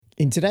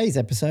In today's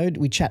episode,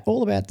 we chat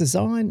all about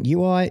design,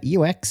 UI,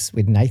 UX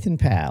with Nathan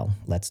Powell.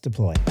 Let's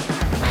deploy.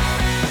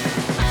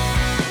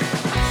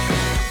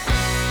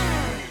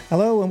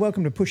 Hello and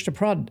welcome to Push to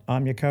Prod.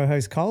 I'm your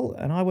co-host Cole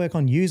and I work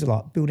on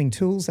Userlot, building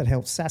tools that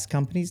help SaaS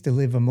companies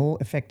deliver more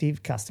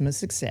effective customer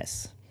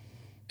success.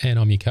 And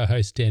I'm your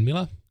co-host Dan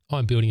Miller.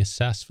 I'm building a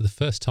SaaS for the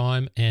first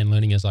time and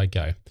learning as I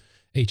go.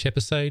 Each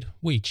episode,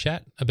 we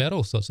chat about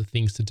all sorts of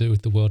things to do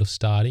with the world of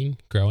starting,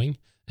 growing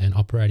and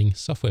operating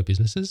software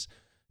businesses.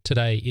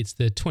 Today, it's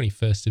the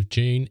 21st of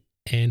June,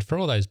 and for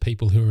all those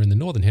people who are in the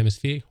Northern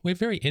Hemisphere, we're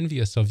very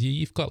envious of you.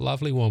 You've got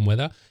lovely warm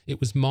weather. It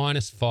was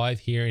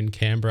 -5 here in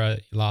Canberra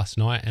last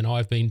night, and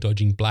I've been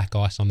dodging black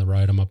ice on the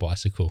road on my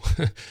bicycle.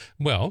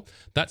 Well,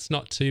 that's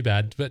not too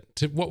bad, but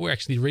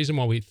the reason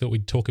why we thought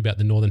we'd talk about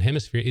the Northern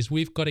Hemisphere is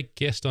we've got a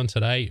guest on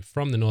today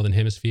from the Northern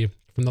Hemisphere,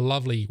 from the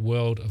lovely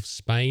world of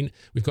Spain.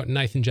 We've got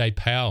Nathan J.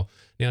 Powell.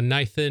 Now,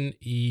 Nathan,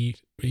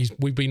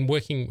 we've been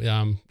working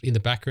in the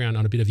background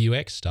on a bit of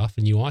UX stuff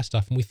and UI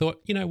stuff, and we thought,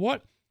 you know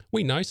what?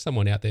 We know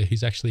someone out there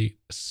who's actually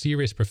a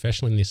serious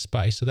professional in this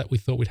space, so that we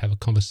thought we'd have a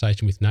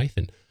conversation with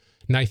Nathan.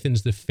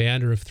 Nathan's the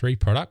founder of 3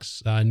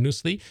 products,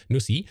 Nusi.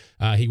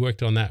 He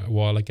worked on that a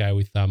while ago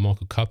with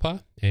Michael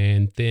Copper,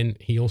 and then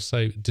he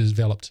also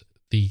developed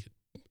the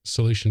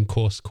solution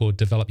course called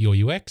Develop Your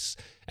UX,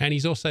 and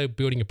he's also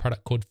building a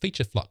product called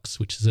Feature Flux,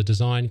 which is a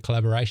design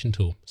collaboration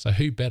tool. So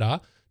who better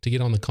to get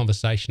on the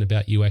conversation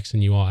about UX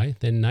and UI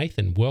than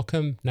Nathan?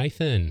 Welcome,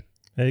 Nathan.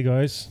 Hey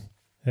guys,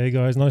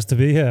 nice to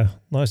be here.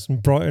 Nice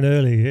and bright and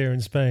early here in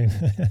Spain.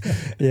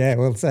 Yeah,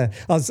 well,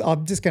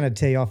 I'm just going to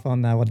tee off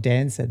on what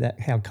Dan said, that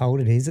how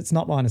cold it is. It's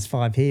not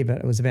 -5 here, but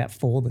it was about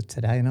 4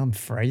 today, and I'm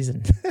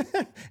freezing.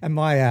 And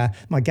my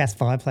gas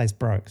fireplace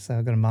broke, so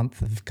I've got a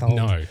month of cold.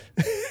 No,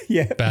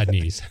 yeah, bad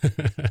news.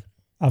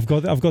 I've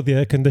got the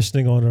air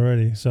conditioning on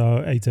already,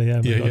 so 8 a.m.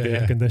 I've got the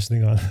air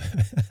conditioning on.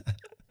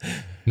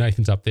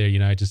 Nathan's up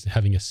there, just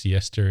having a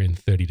siesta in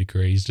 30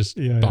 degrees, just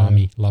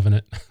balmy, loving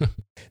it.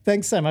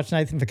 Thanks so much,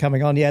 Nathan, for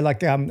coming on. Yeah,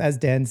 as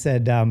Dan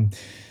said,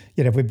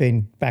 we've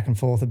been back and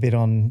forth a bit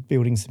on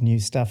building some new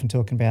stuff and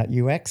talking about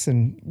UX,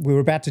 and we were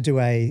about to do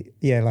an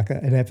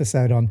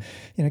episode on,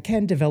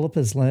 can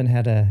developers learn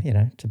how to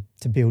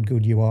build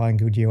good UI and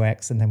good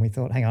UX? And then we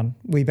thought, hang on,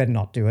 we better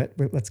not do it.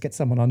 Let's get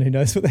someone on who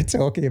knows what they're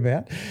talking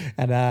about.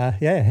 And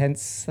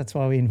hence that's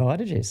why we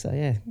invited you. So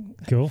yeah,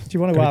 cool. Do you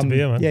want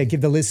to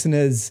give the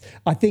listeners?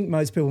 I think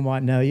most people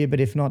might know you, but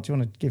if not, do you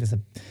want to give us a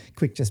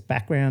quick just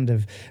background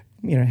of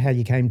how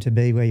you came to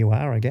be where you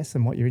are, I guess,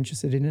 and what you're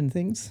interested in and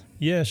things?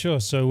 Yeah, sure.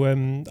 So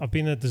I've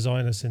been a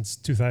designer since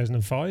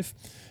 2005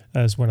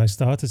 as when I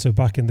started. So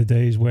back in the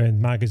days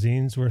when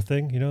magazines were a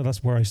thing,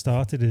 that's where I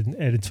started in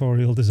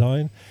editorial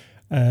design.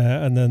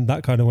 And then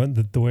that kind of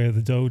went the way of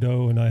the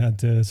dodo, and I had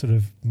to sort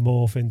of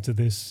morph into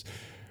this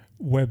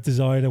web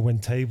designer when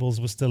tables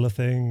were still a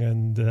thing,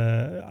 and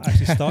I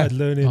actually started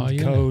learning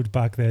code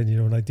back then,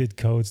 and I did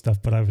code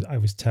stuff, but I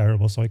was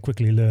terrible. So I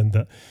quickly learned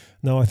that,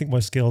 no, I think my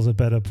skills are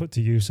better put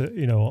to use,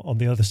 on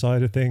the other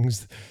side of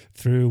things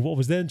through what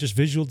was then just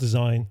visual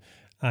design.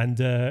 And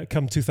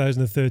come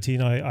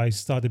 2013, I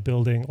started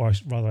building, or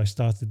rather I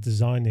started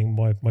designing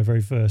my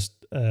very first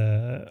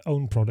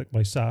own product,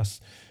 my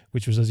SaaS,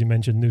 which was, as you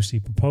mentioned,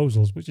 Nusi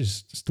Proposals, which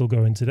is still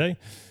going today,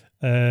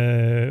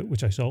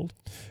 which I sold.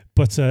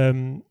 But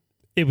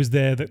it was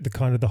there that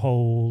the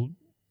whole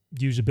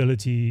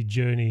usability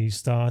journey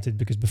started,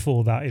 because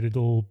before that it had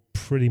all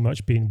pretty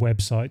much been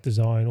website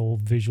design or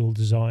visual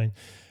design.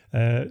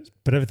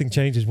 But everything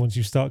changes once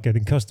you start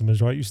getting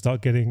customers, right? You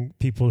start getting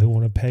people who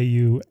want to pay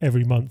you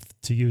every month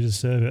to use a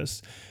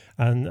service,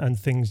 and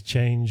things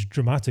change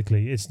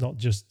dramatically. It's not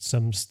just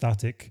some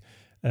static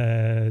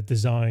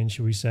design,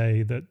 should we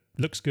say, that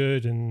looks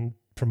good and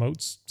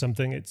promotes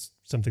something. It's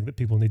something that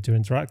people need to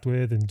interact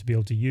with and to be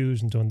able to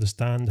use and to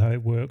understand how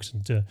it works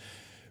and to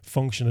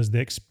function as they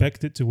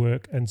expect it to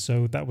work. And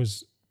so that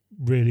was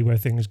really where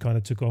things kind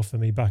of took off for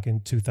me back in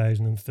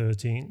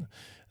 2013.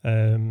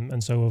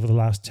 And so over the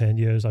last 10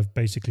 years, I've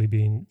basically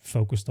been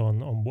focused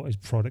on what is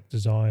product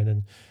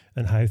design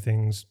and how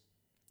things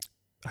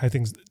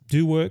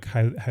do work,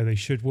 how they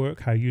should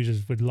work, how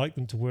users would like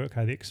them to work,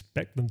 how they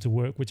expect them to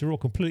work, which are all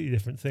completely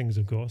different things,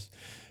 of course.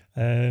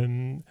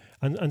 And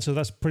so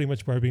that's pretty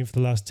much where I've been for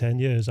the last 10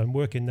 years. I'm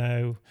working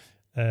now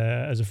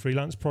as a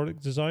freelance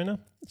product designer.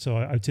 So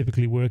I'm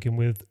typically working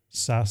with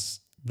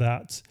SaaS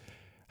that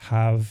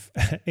have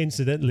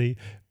incidentally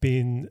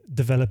been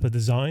developer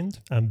designed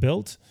and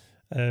built,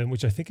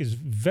 which I think is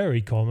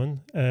very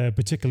common,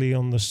 particularly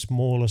on the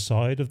smaller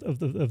side of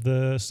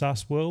the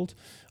SaaS world.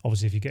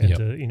 Obviously, if you get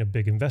into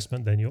big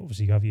investment, then you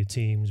obviously have your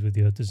teams with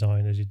your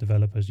designers, your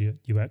developers, your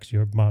UX,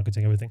 your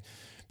marketing, everything.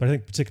 But I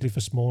think particularly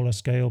for smaller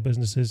scale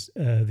businesses,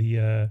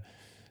 the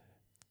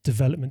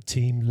development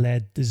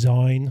team-led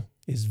design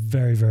is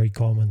very, very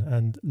common.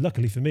 And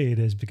luckily for me, it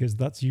is, because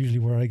that's usually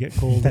where I get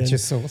called in. That's your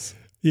source.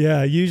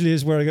 Yeah, usually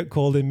is where I get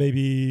called in,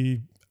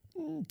 maybe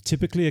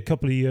typically a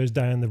couple of years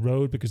down the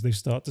road, because they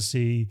start to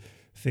see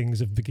things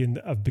have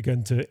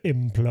begun to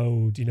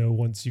implode, you know,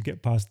 once you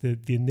get past the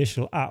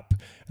initial app.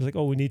 It's like,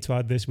 oh, we need to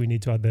add this,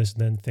 and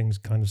then things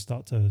kind of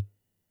start to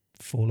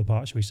fall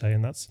apart, shall we say.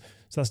 And that's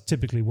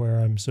typically where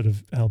I'm sort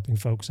of helping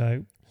folks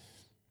out.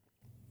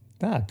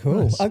 Ah,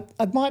 cool. Nice.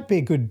 It might be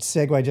a good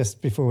segue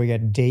just before we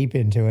get deep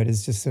into it,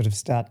 is just sort of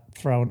start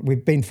throwing,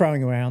 we've been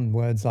throwing around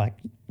words like,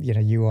 you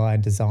know, UI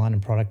and design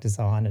and product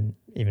design and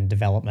even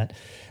development.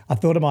 I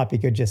thought it might be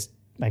good just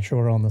make sure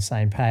we're on the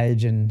same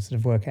page and sort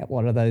of work out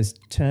what are those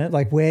terms,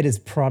 like where does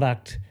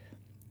product,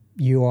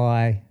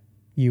 UI,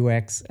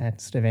 UX and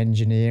sort of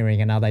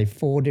engineering, and are they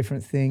 4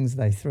 different things? Are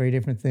they 3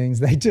 different things?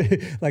 They do,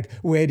 like,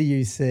 where do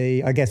you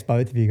see, I guess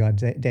both of you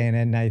guys, Dan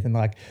and Nathan,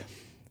 like,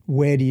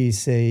 where do you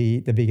see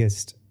the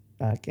biggest,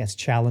 I guess,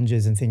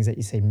 challenges and things that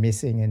you see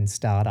missing in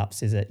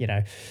startups? Is it, you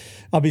know,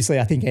 obviously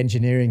I think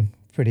engineering,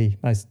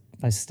 most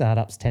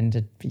startups tend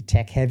to be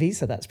tech heavy,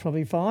 so that's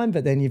probably fine.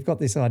 But then you've got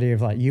this idea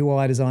of like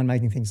UI design,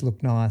 making things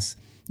look nice,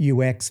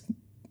 UX,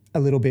 a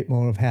little bit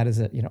more of how does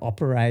it, you know,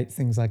 operate,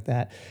 things like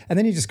that. And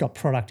then you just got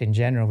product in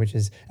general, which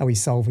is, are we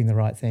solving the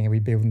right thing? Are we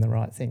building the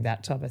right thing?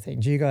 That type of thing.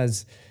 Do you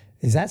guys,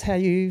 is that how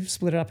you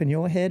split it up in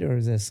your head, or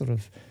is there sort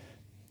of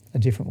a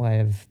different way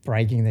of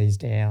breaking these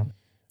down?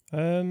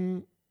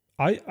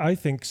 I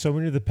think so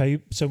many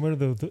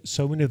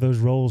of those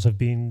roles have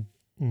been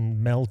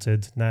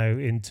melted now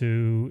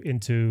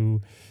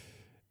into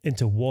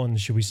one,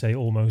 should we say,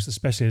 almost,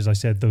 especially as I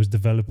said, those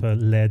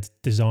developer-led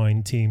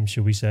design teams,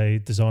 should we say,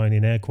 design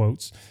in air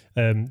quotes,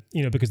 you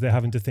know, because they're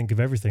having to think of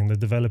everything. The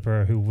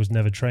developer who was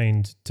never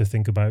trained to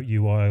think about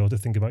UI or to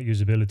think about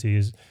usability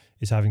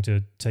is having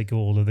to take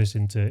all of this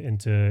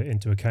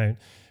into account.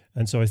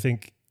 And so I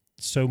think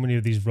so many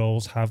of these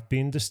roles have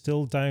been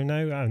distilled down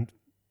now. And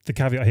the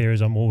caveat here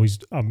is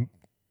I'm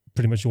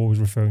pretty much always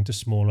referring to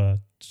smaller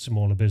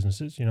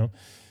businesses, you know.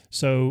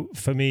 So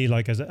for me,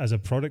 like as a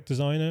product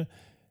designer,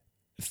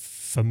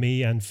 for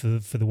me and for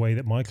the way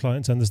that my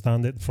clients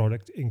understand it, the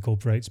product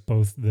incorporates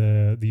both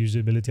the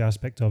usability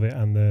aspect of it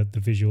and the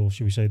visual,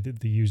 should we say,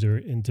 the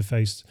user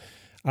interface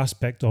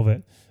aspect of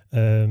it,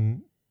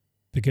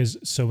 because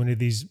so many of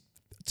these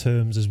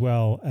terms as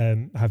well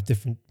have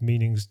different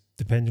meanings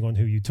depending on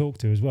who you talk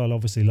to as well.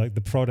 Obviously, like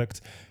the product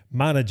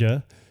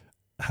manager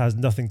has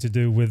nothing to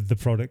do with the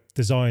product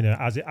designer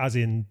as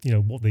in, you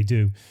know, what they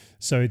do.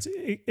 So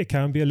it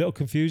can be a little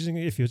confusing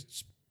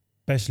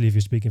especially if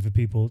you're speaking to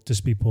people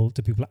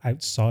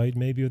outside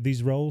maybe of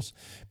these roles.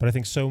 But I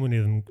think so many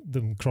of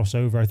them cross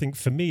over. I think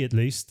for me, at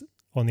least,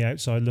 on the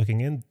outside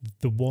looking in,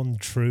 the one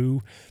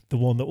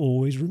that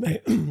always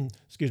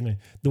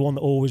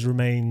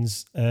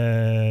remains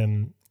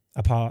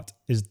apart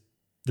is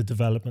the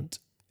development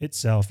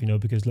itself, you know,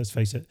 because let's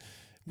face it,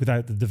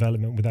 without the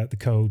development, without the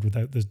code,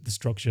 without the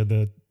structure,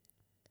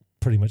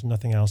 pretty much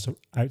nothing else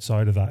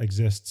outside of that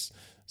exists.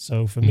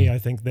 So for me, I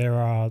think there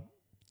are,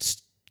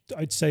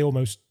 I'd say,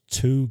 almost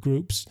 2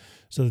 groups.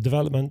 So the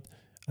development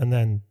and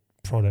then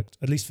product,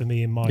 at least for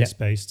me in my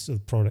space. So the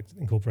product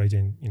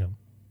incorporating, you know,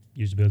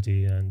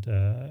 usability and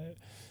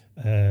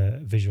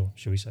visual,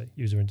 shall we say,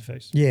 user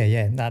interface.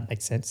 Yeah, that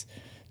makes sense.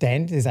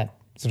 Dan, is that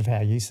sort of how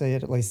you see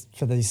it, at least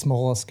for these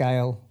smaller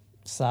scale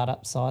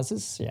startup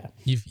sizes? Yeah.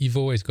 You've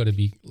always got to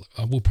be,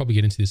 we'll probably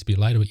get into this a bit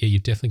later, but yeah,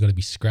 you've definitely got to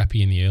be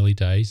scrappy in the early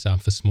days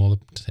for smaller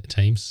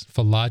teams.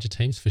 For larger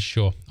teams, for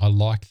sure. I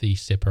like the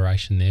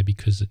separation there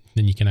because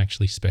then you can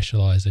actually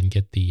specialize and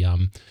get the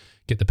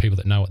people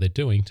that know what they're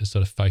doing to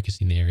sort of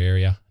focus in their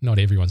area. Not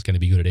everyone's going to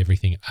be good at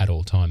everything at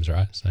all times,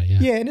 right? So yeah.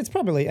 Yeah, and it's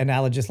probably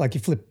analogous, like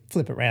you flip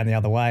it around the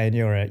other way and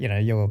you're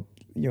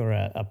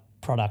a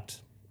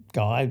product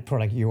guy,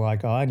 product UI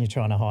guy, and you're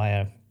trying to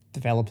hire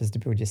developers to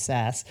build your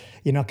SaaS.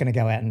 You're not going to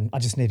go out and I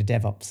just need a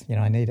DevOps. You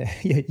know,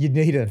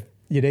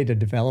 you need a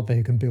developer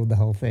who can build the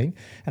whole thing.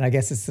 And I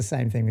guess it's the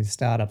same thing with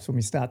startups. When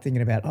we start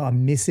thinking about,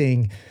 I'm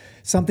missing,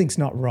 something's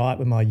not right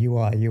with my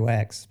UI,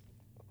 UX.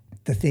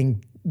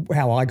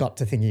 How I got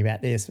to thinking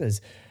about this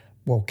was,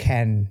 well,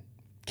 can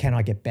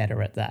I get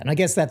better at that? And I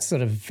guess that's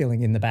sort of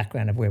filling in the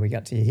background of where we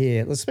got to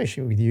here,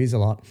 especially with Use a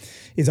lot,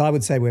 is I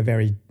would say we're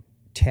very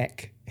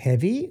tech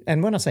heavy.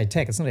 And when I say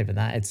tech, it's not even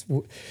that.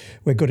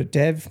 We're good at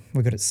dev,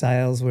 we're good at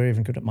sales, we're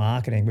even good at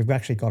marketing. We've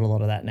actually got a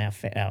lot of that in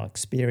our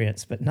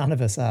experience, but none of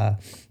us are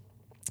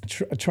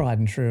tried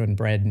and true and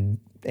bred and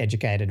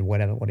educated,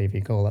 whatever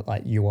you call it,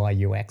 like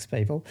UI, UX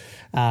people.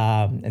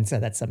 And so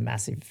that's a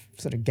massive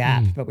sort of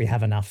gap, but we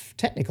have enough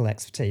technical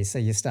expertise. So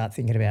you start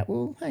thinking about,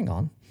 well, hang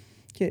on,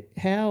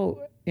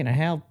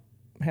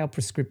 how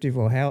prescriptive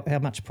or how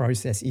much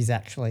process is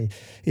actually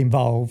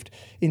involved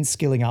in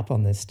skilling up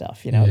on this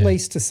stuff, at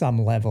least to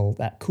some level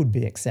that could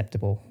be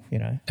acceptable,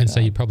 And so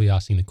you're probably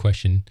asking the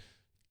question,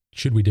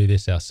 should we do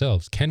this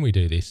ourselves? Can we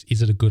do this?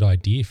 Is it a good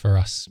idea for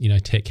us,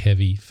 tech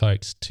heavy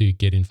folks to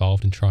get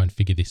involved and try and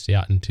figure this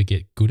out and to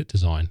get good at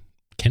design?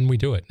 Can we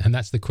do it? And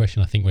that's the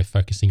question I think we're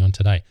focusing on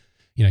today.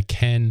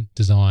 Can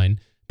design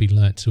be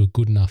learnt to a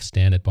good enough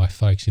standard by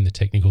folks in the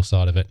technical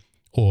side of it?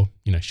 Or,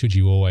 should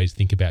you always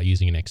think about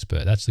using an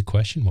expert? That's the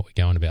question, what we're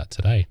going about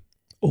today.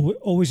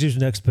 Always use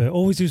an expert.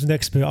 Always use an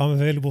expert. I'm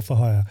available for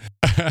hire.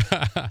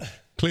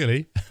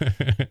 Clearly.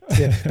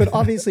 Yeah. But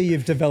obviously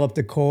you've developed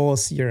a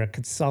course, you're a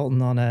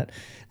consultant on it.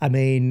 I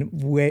mean,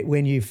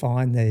 when you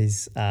find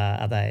these,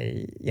 are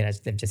they,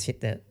 they've just hit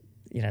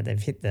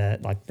they've hit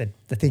the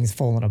thing's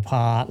fallen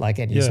apart, like,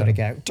 and you sort of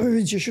go,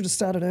 dudes, you should have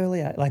started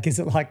earlier. Like, is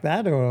it like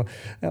that, or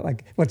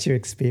like, what's your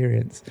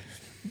experience?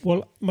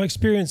 Well, my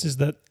experience is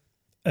that,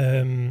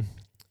 in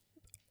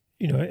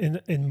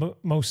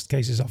most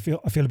cases, I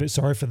feel a bit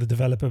sorry for the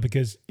developer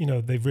because,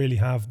 they really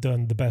have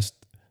done the best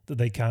that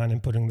they can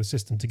in putting the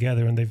system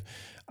together, and they've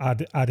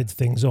added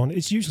things on.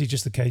 It's usually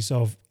just a case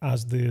of,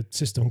 as the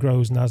system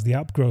grows and as the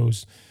app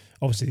grows,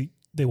 obviously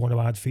they want to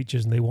add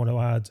features and they want to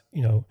add,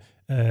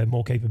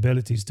 more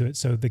capabilities to it.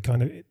 So they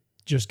kind of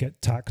just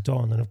get tacked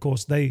on. And of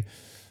course, they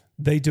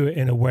do it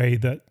in a way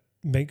that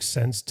makes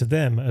sense to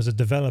them as a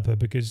developer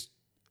because,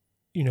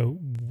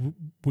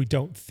 we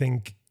don't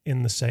think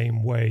in the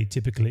same way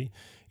typically.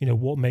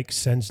 What makes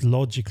sense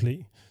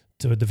logically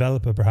to a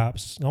developer,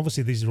 perhaps. And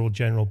obviously, these are all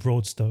general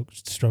broad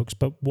strokes,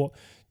 but what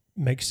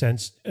makes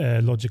sense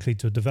logically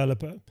to a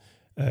developer,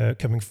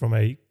 coming from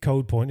a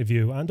code point of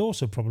view, and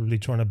also probably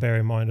trying to bear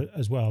in mind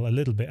as well a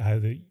little bit how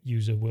the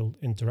user will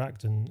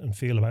interact and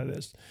feel about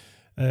this.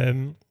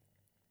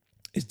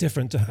 It's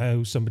different to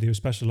how somebody who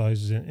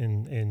specializes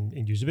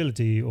in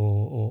usability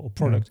or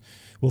product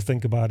will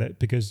think about it,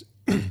 because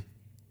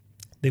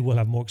they will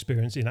have more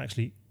experience in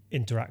actually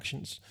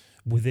interactions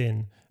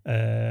within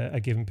a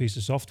given piece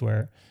of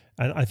software.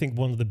 And I think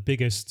one of the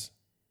biggest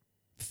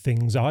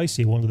things I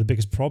see, one of the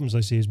biggest problems I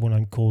see is when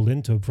I'm called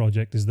into a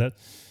project is that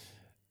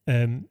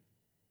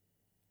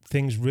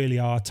things really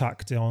are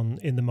tacked on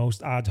in the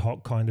most ad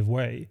hoc kind of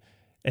way.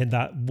 And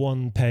that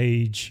one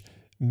page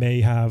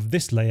may have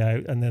this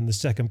layout, and then the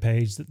second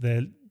page that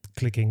they're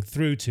clicking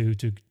through to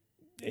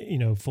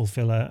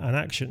fulfill an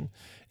action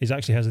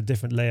actually has a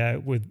different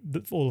layout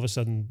with all of a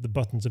sudden the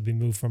buttons have been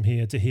moved from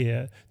here to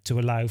here to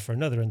allow for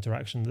another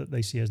interaction that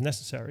they see as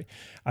necessary.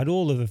 And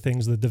all of the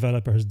things the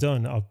developer has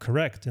done are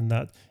correct in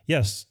that,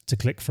 yes, to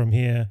click from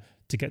here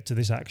to get to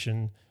this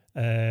action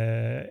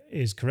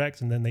is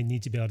correct, and then they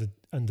need to be able to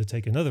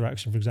undertake another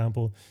action, for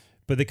example.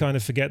 But they kind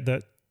of forget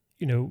that,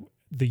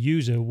 the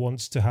user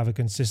wants to have a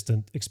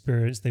consistent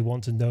experience. They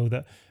want to know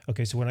that,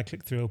 okay, so when I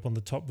click through up on the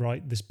top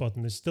right, this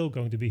button is still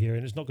going to be here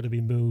and it's not going to be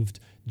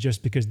moved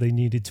just because they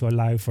needed to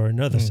allow for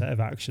another set of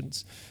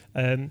actions.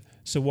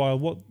 So while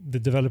what the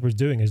developer is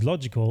doing is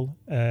logical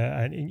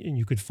and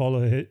you could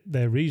follow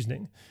their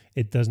reasoning,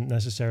 it doesn't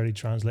necessarily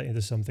translate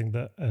into something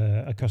that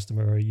a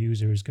customer or a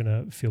user is going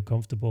to feel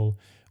comfortable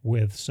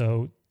with.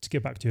 So to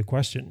get back to your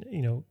question,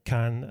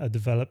 can a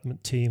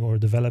development team or a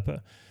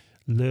developer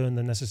learn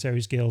the necessary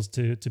skills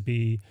to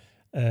be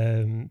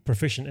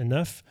proficient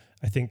enough?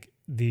 I think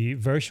the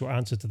very short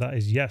answer to that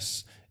is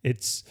yes.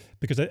 It's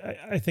because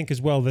I think as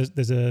well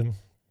there's a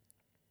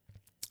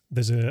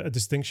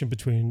distinction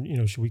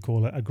between, should we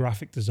call it a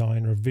graphic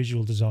designer, a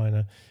visual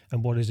designer,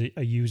 and what is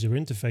a user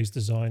interface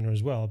designer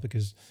as well,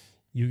 because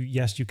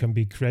you can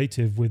be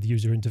creative with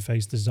user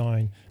interface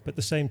design, but at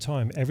the same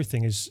time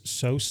everything is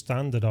so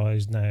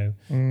standardized now.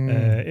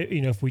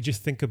 If we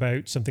just think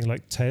about something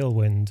like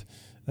Tailwind,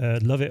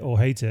 love it or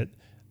hate it,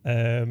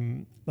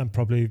 and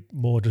probably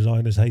more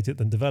designers hate it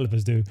than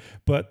developers do,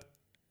 but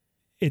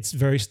it's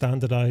very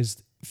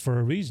standardized for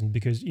a reason,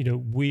 because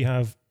we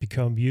have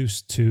become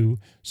used to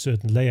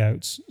certain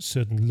layouts,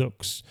 certain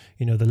looks,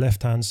 the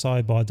left-hand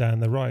sidebar down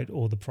the right,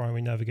 or the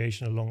primary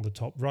navigation along the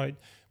top right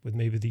with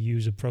maybe the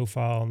user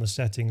profile and the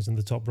settings in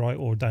the top right,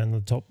 or down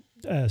the top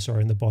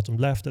in the bottom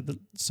left at the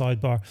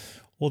sidebar.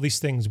 All these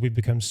things we've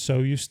become so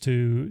used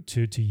to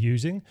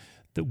using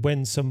that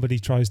when somebody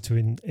tries to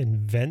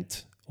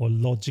invent or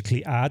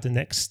logically add a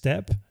next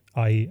step,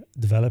 i.e.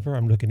 developer,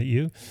 I'm looking at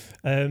you,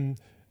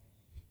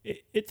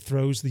 it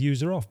throws the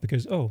user off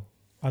because,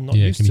 I'm not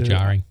used to it. It can be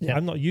jarring.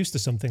 I'm not used to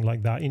something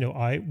like that.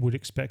 I would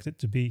expect it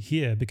to be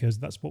here because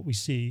that's what we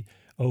see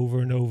over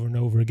and over and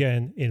over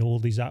again in all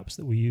these apps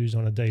that we use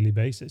on a daily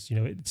basis.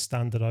 It's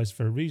standardized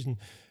for a reason.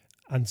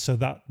 And so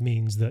that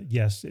means that,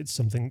 yes, it's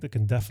something that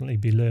can definitely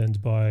be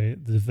learned by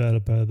the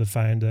developer, the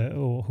founder,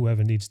 or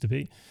whoever needs to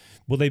be.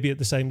 Will they be at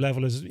the same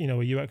level as,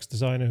 a UX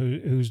designer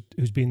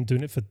who's been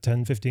doing it for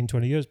 10, 15,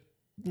 20 years?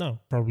 No,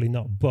 probably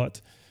not. But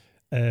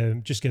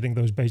just getting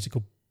those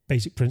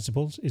basic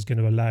principles is going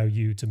to allow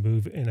you to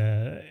move in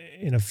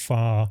a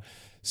far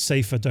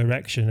safer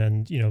direction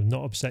and,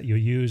 not upset your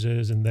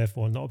users and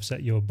therefore not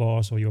upset your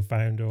boss or your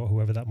founder or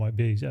whoever that might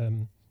be.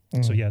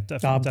 So yeah,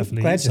 definitely. I'm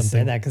glad you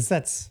said that, because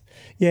that's,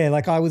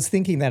 like I was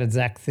thinking that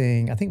exact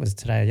thing. I think it was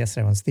today or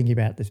yesterday I was thinking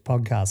about this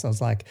podcast. I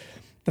was like,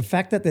 the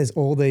fact that there's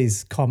all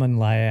these common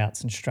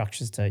layouts and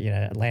structures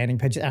to, landing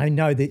pages. And I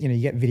know that, you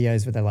get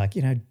videos where they're like,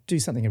 do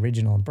something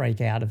original and break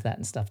out of that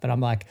and stuff. But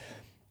I'm like,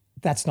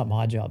 that's not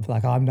my job.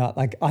 Like, I'm not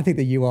like, I think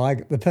the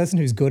UI, the person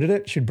who's good at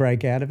it should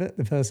break out of it.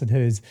 The person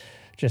who's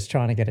just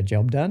trying to get a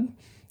job done,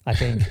 I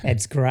think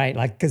it's great.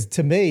 Like, because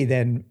to me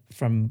then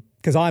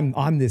because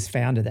I'm this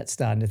founder that's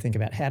starting to think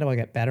about how do I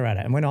get better at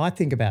it? And when I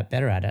think about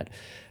better at it,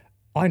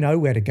 I know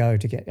where to go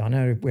to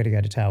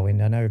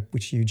Tailwind. I know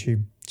which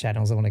YouTube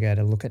channels I want to go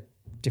to look at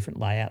different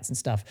layouts and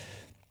stuff.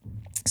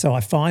 So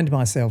I find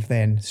myself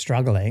then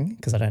struggling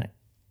because I don't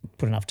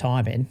put enough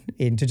time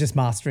into just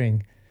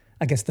mastering,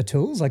 I guess, the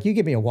tools. Like you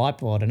give me a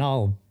whiteboard and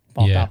I'll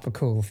mock up a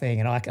cool thing.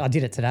 And I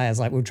did it today. I was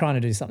like, we were trying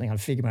to do something on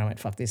Figma. I went,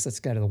 fuck this, let's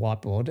go to the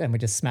whiteboard. And we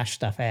just smash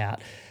stuff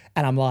out.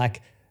 And I'm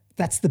like,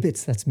 that's the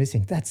bits that's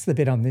missing. That's the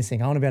bit I'm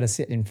missing. I want to be able to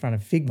sit in front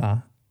of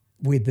Figma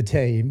with the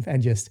team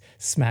and just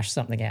smash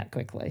something out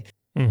quickly.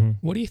 Mm-hmm.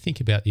 What do you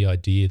think about the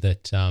idea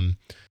that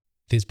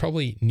there's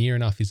probably near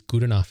enough is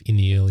good enough in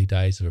the early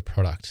days of a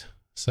product?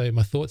 So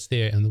my thoughts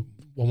there, and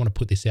I want to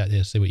put this out there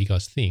to see what you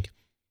guys think.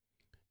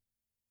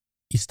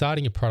 You're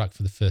starting a product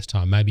for the first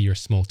time. Maybe you're a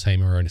small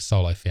team or a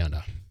solo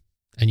founder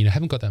and you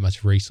haven't got that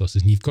much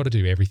resources and you've got to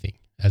do everything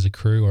as a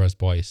crew or as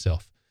by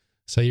yourself.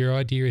 So your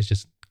idea is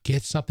just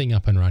get something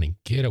up and running,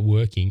 get it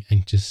working,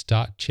 and just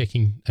start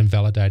checking and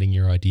validating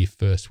your idea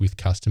first with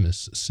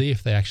customers. See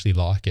if they actually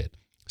like it.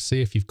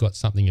 See if you've got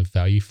something of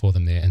value for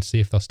them there and see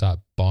if they'll start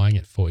buying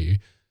it for you.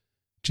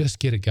 Just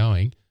get it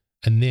going.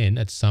 And then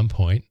at some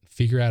point,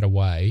 figure out a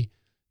way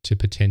to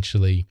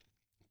potentially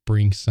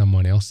bring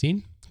someone else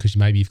in, because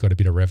maybe you've got a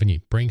bit of revenue.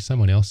 Bring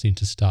someone else in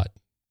to start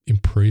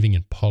improving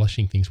and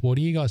polishing things. What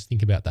do you guys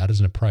think about that as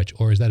an approach,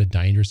 or is that a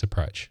dangerous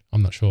approach?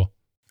 I'm not sure.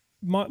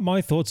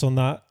 My thoughts on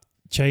that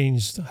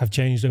have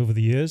changed over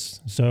the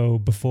years. So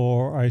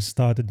before I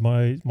started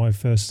my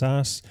first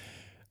SaaS,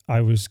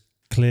 I was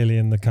clearly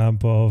in the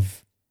camp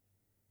of,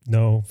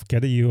 no,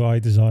 get a UI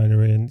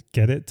designer in,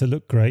 get it to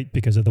look great,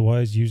 because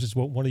otherwise users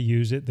won't want to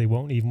use it. They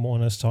won't even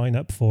want to sign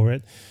up for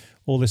it.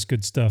 All this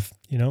good stuff,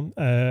 and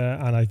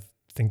I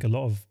think a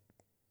lot of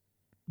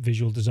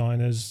visual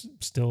designers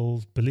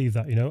still believe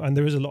that, and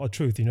there is a lot of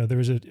truth. There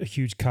is a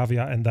huge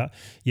caveat in that.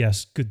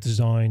 Yes, good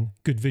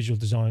visual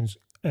designs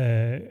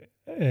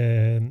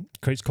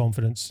creates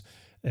confidence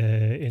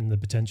in the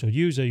potential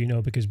user,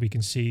 because we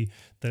can see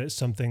that it's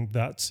something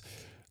that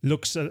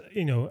looks,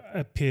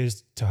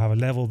 appears to have a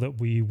level that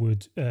we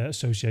would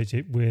associate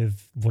it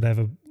with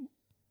whatever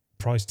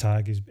price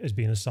tag is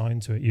being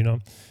assigned to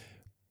it,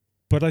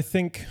 But I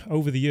think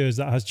over the years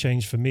that has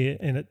changed for me,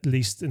 in at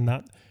least in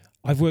that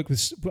I've worked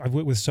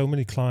with so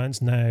many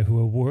clients now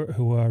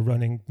who are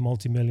running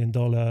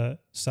multi-million-dollar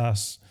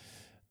SaaS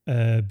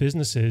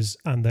businesses,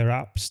 and their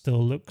app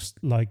still looks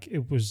like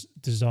it was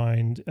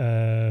designed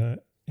in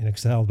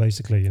Excel,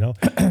 basically,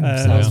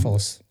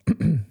 Salesforce.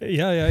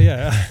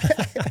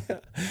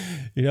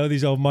 Yeah.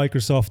 These are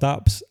Microsoft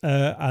apps,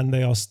 and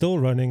they are still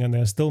running and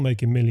they're still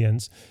making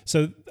millions.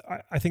 So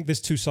I think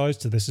there's two sides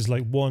to this. Is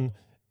like, one,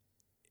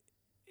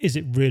 is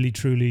it really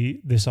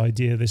truly this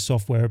idea, this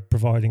software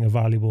providing a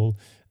valuable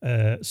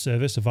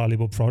service, a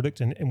valuable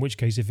product? And in which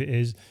case, if it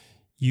is,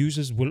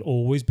 users will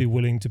always be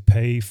willing to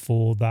pay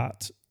for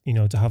that,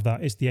 to have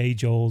that. It's the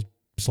age-old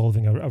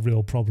solving a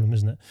real problem,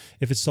 isn't it?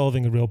 If it's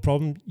solving a real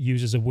problem,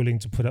 users are willing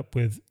to put up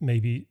with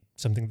maybe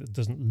something that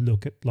doesn't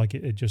look like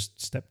it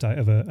just stepped out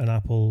of an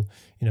Apple,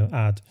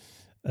 ad.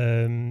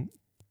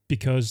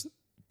 Because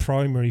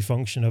primary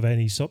function of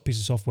any piece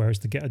of software is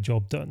to get a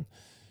job done.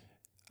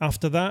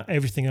 After that,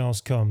 everything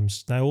else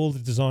comes. Now, all the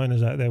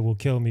designers out there will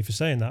kill me for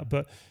saying that,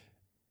 but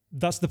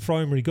that's the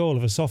primary goal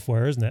of a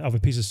software, isn't it? Of a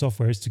piece of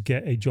software is to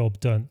get a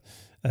job done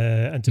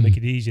and to make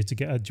it easier to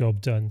get a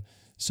job done.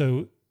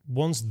 So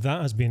once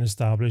that has been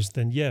established,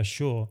 then yeah,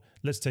 sure,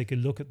 let's take a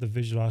look at the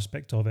visual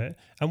aspect of it.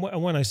 And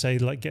when I say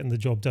like getting the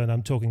job done,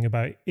 I'm talking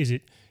about, is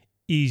it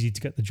easy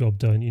to get the job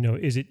done?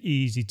 Is it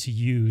easy to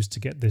use to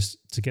get this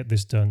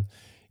done?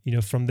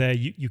 From there,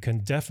 you can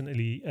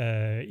definitely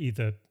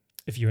either,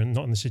 if you're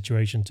not in the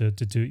situation to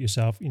do it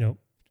yourself,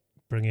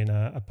 bring in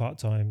a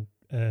part-time,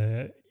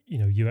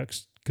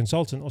 UX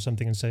consultant or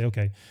something and say,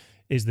 okay,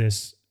 is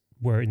this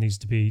where it needs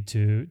to be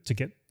to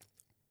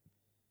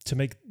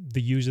make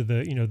the user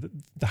the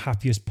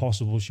happiest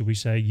possible, should we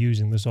say,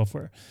 using the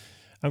software?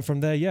 And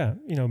from there,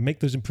 make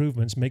those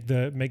improvements, make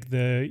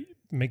the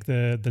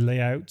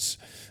layouts,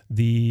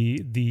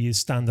 the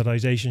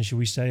standardization, should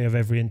we say, of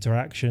every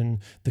interaction,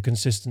 the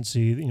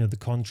consistency, the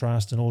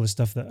contrast and all this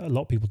stuff that a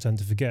lot of people tend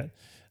to forget,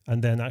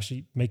 and then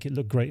actually make it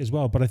look great as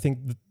well. But I think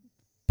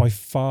by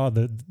far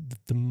the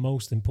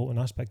most important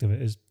aspect of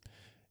it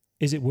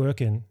is it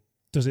working?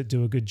 Does it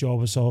do a good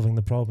job of solving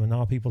the problem? And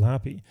are people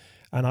happy?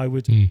 And I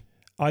would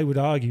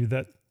argue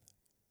that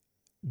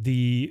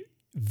the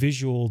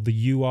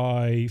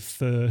UI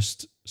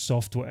first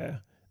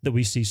software that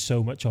we see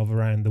so much of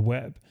around the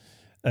web,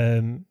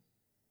 99%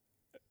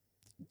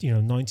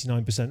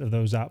 of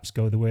those apps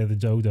go the way of the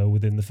dodo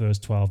within the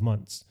first 12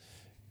 months.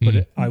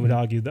 But I would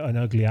argue that an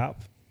ugly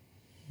app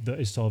that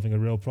is solving a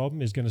real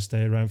problem is going to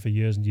stay around for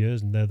years and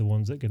years, and they're the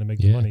ones that are going to make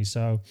the money.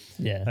 So,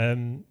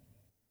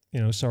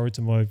 sorry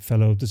to my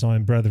fellow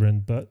design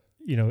brethren, but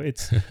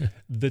it's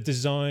the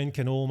design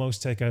can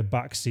almost take a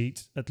back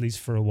seat, at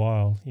least for a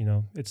while.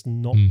 It's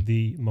not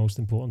the most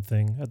important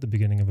thing at the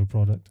beginning of a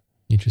product.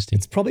 Interesting.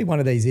 It's probably one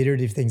of these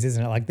iterative things,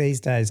 isn't it? Like these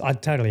days, I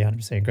totally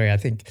 100% agree. I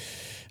think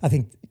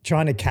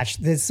trying to catch,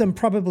 there's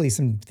probably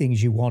some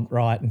things you want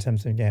right in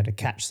terms of to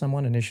catch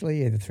someone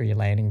initially, either through your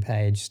landing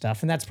page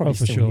stuff, and that's probably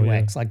still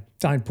UX. Yeah. Like,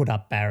 don't put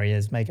up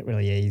barriers, make it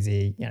really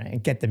easy,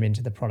 and get them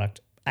into the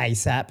product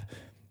ASAP.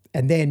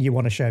 And then you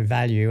want to show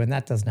value, and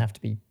that doesn't have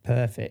to be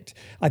perfect.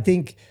 I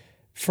think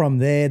from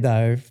there,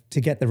 though,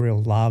 to get the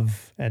real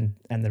love and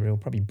the real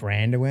probably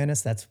brand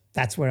awareness,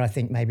 that's where I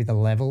think maybe the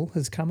level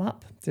has come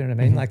up. Do you know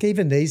what I mean? Like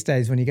even these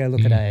days when you go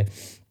look at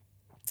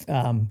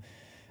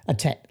a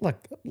tech,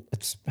 like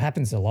it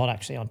happens a lot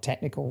actually on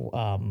technical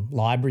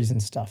libraries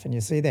and stuff, and you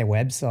see their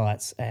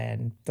websites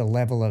and the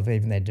level of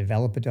even their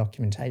developer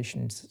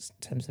documentation in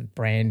terms of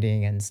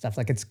branding and stuff.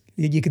 Like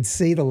you could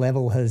see the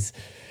level has.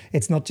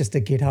 It's not just a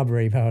GitHub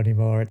repo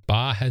anymore.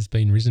 Bar has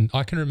been risen.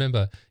 I can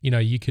remember,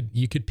 you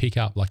could pick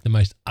up like the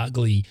most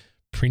ugly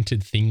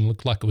printed thing,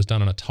 looked like it was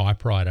done on a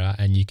typewriter,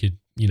 and you could,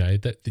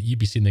 that you'd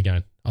be sitting there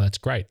going, oh, that's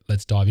great.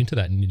 Let's dive into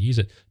that and use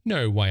it.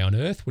 No way on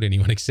earth would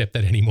anyone accept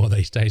that anymore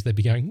these days. They'd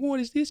be going, what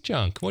is this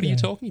junk? What are you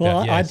talking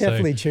about? Well, I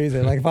definitely choose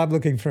it. Like if I'm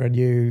looking for a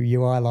new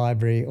UI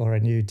library or a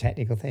new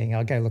technical thing,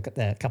 I'll go look at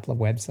the couple of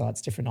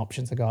websites, different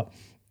options I got.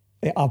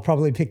 I'll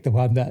probably pick the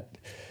one that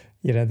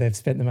they've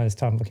spent the most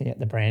time looking at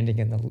the branding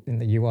in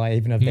the UI,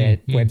 even of their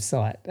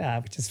website,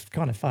 which is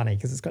kind of funny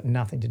because it's got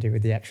nothing to do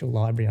with the actual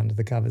library under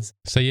the covers.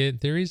 So yeah,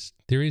 there is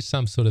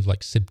some sort of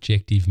like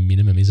subjective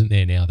minimum, isn't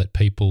there now, that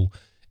people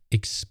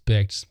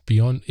expect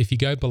beyond. If you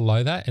go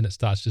below that and it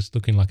starts just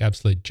looking like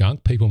absolute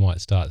junk, people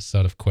might start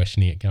sort of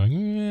questioning it,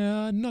 going,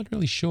 I'm not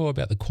really sure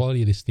about the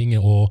quality of this thing,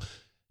 or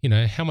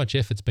how much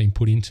effort's been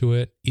put into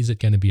it. Is it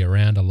going to be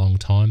around a long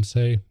time?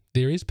 So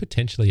there is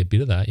potentially a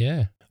bit of that,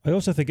 yeah. I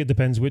also think it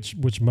depends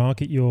which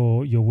market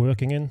you're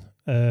working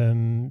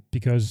in,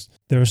 because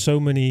there are so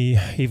many,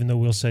 even though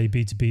we'll say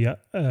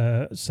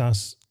B2B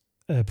SaaS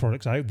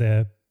products out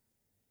there,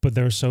 but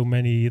there are so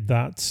many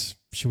that,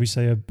 should we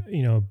say,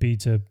 B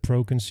to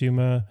pro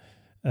consumer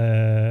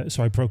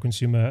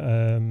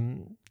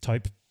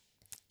type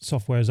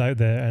softwares out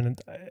there, and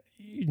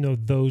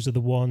those are the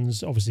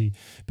ones, obviously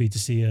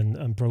B2C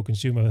and pro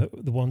consumer,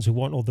 the ones who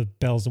want all the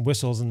bells and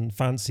whistles and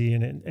fancy,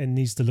 and it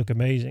needs to look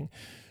amazing.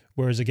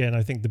 Whereas again,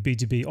 I think the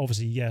B2B,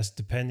 obviously, yes,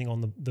 depending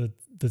on the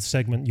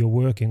segment you're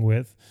working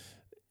with,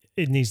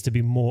 it needs to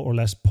be more or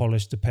less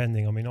polished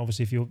depending. I mean,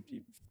 obviously, if you're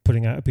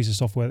putting out a piece of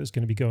software that's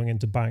going to be going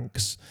into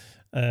banks,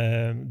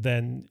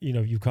 then,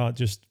 you can't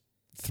just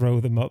throw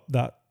them up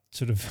that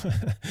sort of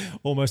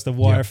almost a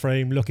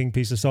wireframe looking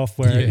piece of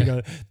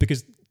software,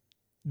 because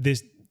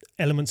there's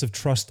elements of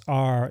trust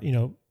are,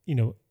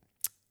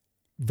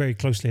 very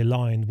closely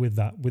aligned with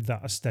that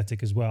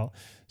aesthetic as well.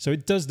 So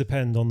it does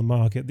depend on the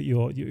market that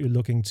you're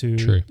looking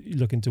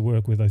to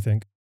work with, I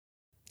think.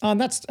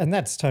 And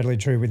that's totally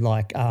true with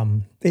like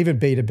even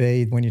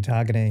B2B when you're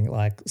targeting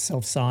like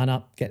self sign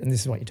up. And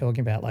this is what you're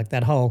talking about, like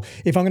that whole.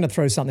 If I'm going to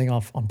throw something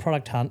off on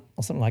Product Hunt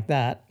or something like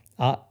that,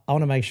 I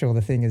want to make sure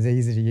the thing is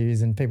easy to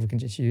use and people can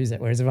just use it.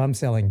 Whereas if I'm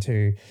selling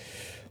to,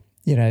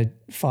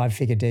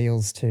 5-figure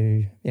deals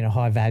to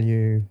high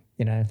value,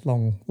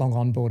 long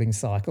onboarding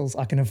cycles,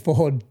 I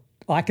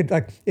could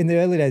like in the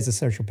early days of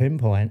Social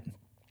Pinpoint,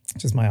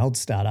 which is my old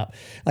startup,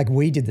 like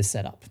we did the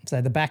setup.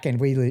 So the back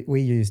end,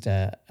 we used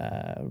a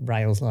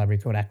Rails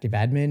library called Active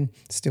Admin,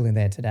 still in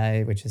there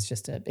today, which is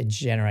just it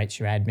generates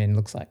your admin,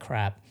 looks like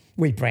crap.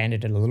 We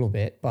branded it a little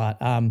bit, but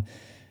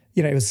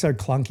it was so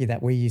clunky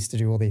that we used to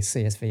do all these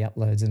CSV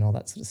uploads and all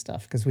that sort of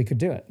stuff because we could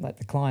do it. Like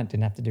the client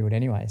didn't have to do it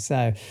anyway.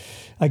 So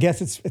I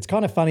guess it's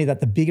kind of funny that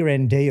the bigger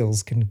end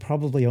deals can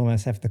probably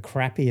almost have the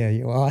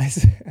crappier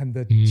UIs and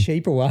the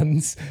cheaper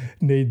ones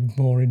need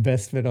more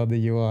investment on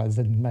the UIs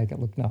and make it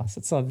look nice.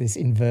 It's sort of this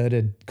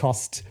inverted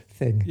cost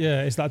thing.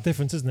 Yeah, it's that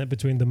difference, isn't it,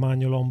 between the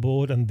manual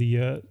onboard and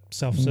the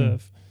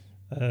self-serve.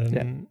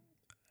 And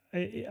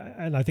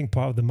I think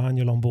part of the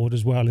manual onboard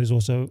as well is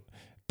also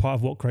part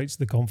of what creates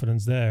the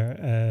confidence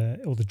there,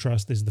 or the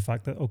trust, is the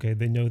fact that, okay,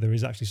 they know there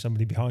is actually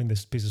somebody behind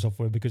this piece of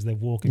software because they're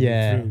walking me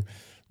through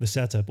the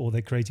setup, or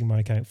they're creating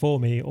my account for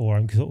me, or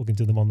I'm talking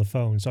to them on the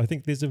phone. So I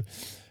think these are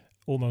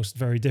almost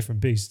very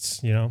different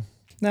beasts, No,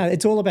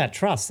 it's all about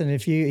trust. And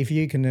if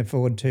you can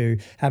afford to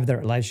have that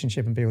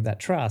relationship and build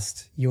that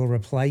trust, you're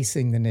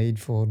replacing the need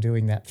for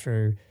doing that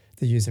through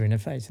the user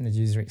interface and the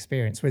user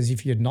experience. Whereas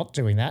if you're not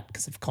doing that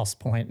because of cost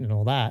point and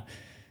all that,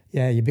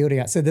 you're building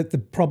out. So that the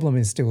problem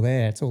is still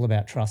there. It's all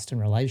about trust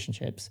and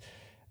relationships.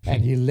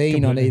 And you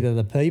lean on either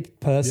the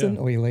person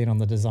or you lean on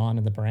the design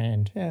and the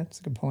brand. Yeah, it's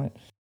a good point.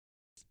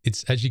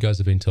 It's, as you guys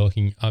have been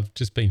talking, I've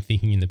just been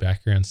thinking in the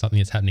background something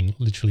that's happening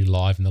literally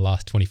live in the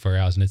last 24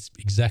 hours. And it's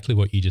exactly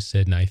what you just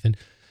said, Nathan.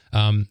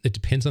 It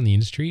depends on the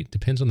industry. It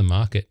depends on the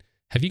market.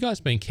 Have you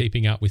guys been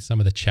keeping up with some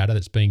of the chatter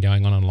that's been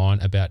going on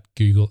online about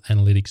Google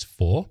Analytics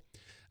 4?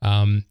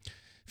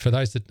 For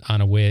those that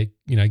aren't aware,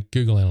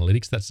 Google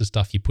Analytics, that's the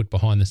stuff you put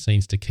behind the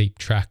scenes to keep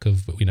track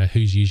of,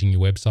 who's using your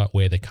website,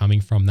 where they're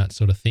coming from, that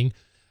sort of thing.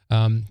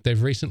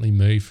 They've recently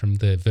moved from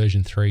the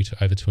version 3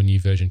 over to a new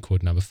version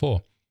called number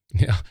 4.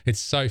 Now, it's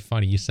so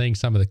funny. You're seeing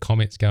some of the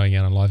comments going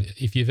out on live.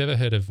 If you've ever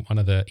heard of one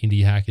of the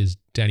indie hackers,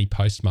 Danny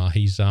Postma,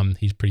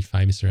 he's pretty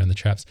famous around the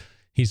traps.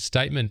 His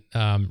statement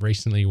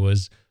recently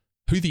was,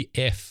 who the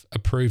F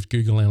approved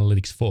Google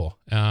Analytics 4?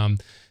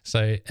 And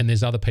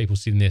there's other people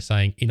sitting there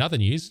saying, in other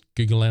news,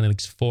 Google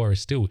Analytics 4 is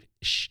still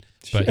shh.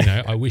 But,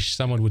 I wish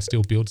someone would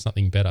still build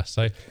something better.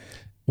 So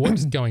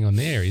what's going on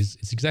there is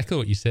it's exactly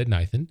what you said,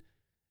 Nathan.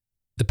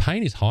 The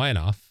pain is high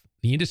enough.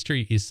 The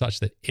industry is such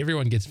that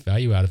everyone gets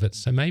value out of it.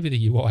 So maybe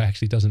the UI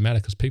actually doesn't matter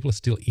because people are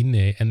still in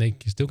there and they're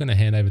still going to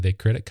hand over their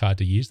credit card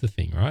to use the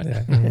thing, right?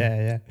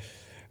 Yeah.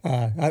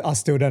 I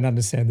still don't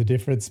understand the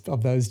difference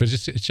of those. But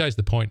it shows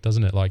the point,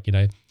 doesn't it? Like,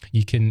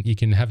 you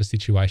can have a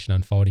situation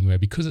unfolding where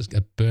because it's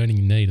a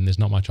burning need and there's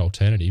not much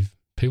alternative,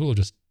 people will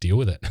just deal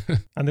with it.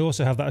 And they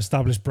also have that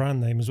established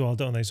brand name as well,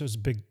 don't they? So it's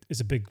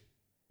a big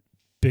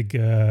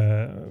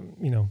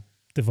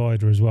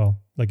divider as well.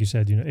 Like you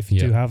said, if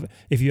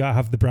you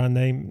have the brand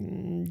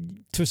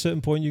name, to a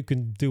certain point, you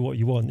can do what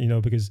you want,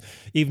 because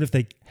even if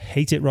they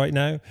hate it right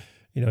now,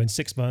 in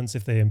 6 months,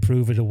 if they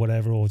improve it or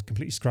whatever, or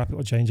completely scrap it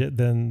or change it,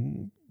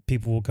 then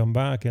people will come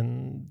back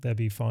and they'll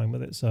be fine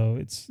with it. So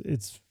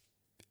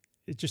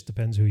it just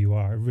depends who you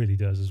are. It really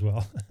does as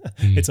well.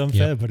 It's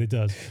unfair, but it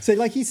does. So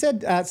like you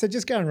said, so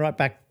just going right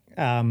back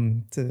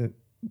to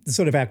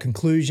sort of our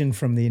conclusion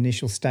from the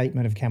initial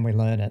statement of can we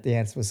learn it, the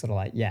answer was sort of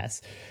like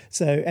yes.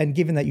 So, and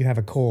given that you have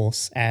a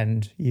course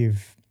and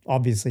you've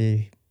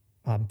obviously,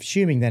 I'm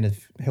assuming then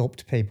have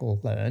helped people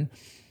learn,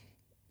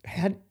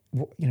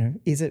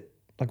 is it,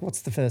 like,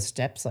 what's the first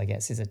steps, I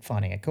guess? Is it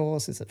finding a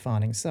course? Is it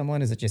finding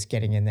someone? Is it just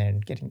getting in there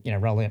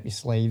and rolling up your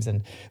sleeves?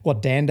 And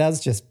what Dan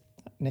does, just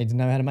need to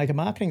know how to make a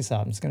marketing site.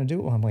 I'm just going to do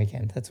it one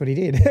weekend. That's what he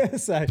did.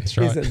 So That's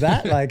right. Is it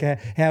that? Like,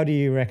 how do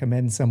you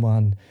recommend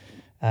someone,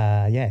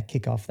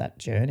 kick off that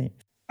journey?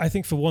 I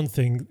think for one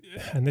thing,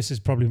 and this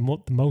is probably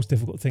the most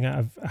difficult thing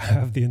out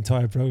of the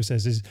entire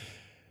process, is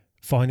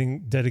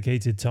finding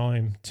dedicated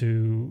time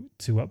to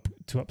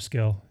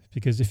upskill.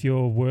 Because if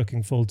you're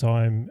working full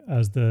time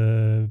as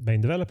the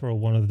main developer or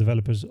one of the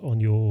developers on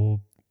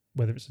your,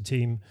 whether it's a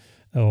team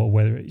or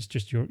whether it's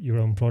just your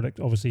own product,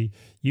 obviously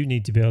you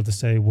need to be able to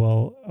say,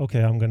 well,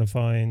 okay, I'm going to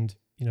find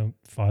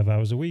 5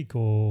 hours a week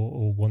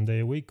or 1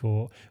 day a week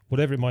or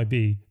whatever it might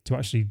be to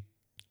actually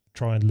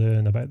try and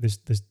learn about this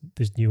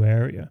new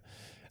area.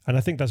 And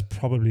I think that's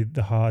probably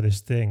the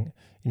hardest thing.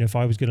 If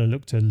I was going to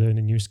look to learn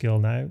a new skill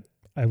now,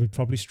 I would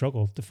probably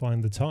struggle to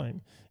find the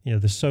time.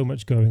 There's so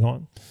much going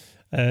on.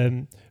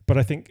 But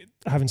I think,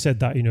 having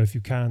said that, if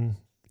you can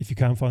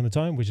find the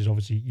time, which is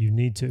obviously you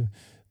need to,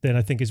 then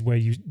I think is where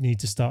you need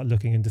to start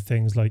looking into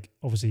things like,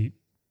 obviously,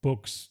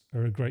 books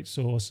are a great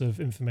source of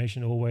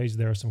information always.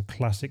 There are some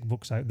classic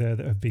books out there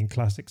that have been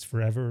classics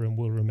forever and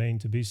will remain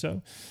to be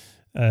so.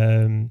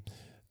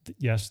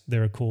 Yes,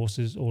 there are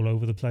courses all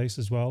over the place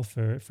as well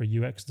for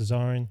UX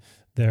design.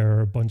 There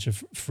are a bunch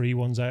of free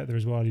ones out there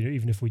as well.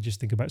 Even if we just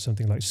think about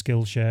something like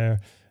Skillshare,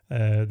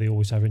 they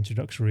always have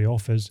introductory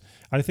offers.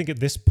 I think at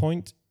this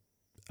point,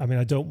 I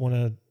don't want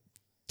to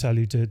tell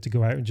you to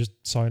go out and just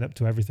sign up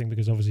to everything,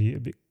 because obviously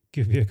it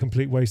could be a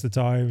complete waste of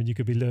time and you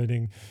could be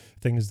learning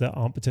things that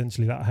aren't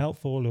potentially that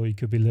helpful, or you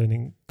could be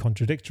learning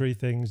contradictory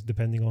things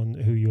depending on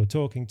who you're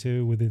talking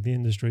to within the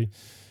industry.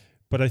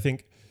 But I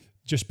think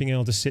just being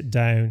able to sit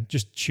down,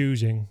 just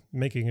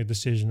making a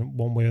decision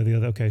one way or the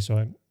other. Okay,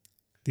 so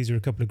these are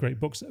a couple of great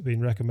books that have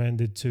been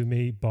recommended to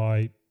me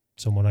by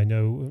someone I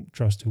know,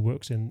 trust, who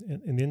works in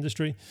the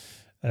industry.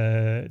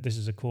 This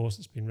is a course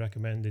that's been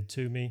recommended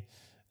to me.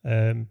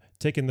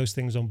 Taking those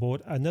things on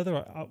board.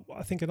 Another,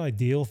 I think an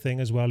ideal thing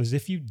as well is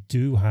if you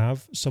do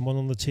have someone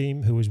on the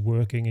team who is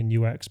working in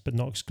UX, but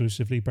not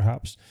exclusively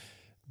perhaps,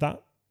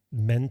 that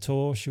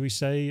mentor, should we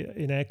say,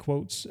 in air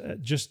quotes,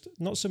 just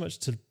not so much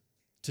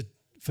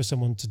for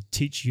someone to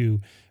teach you,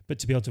 but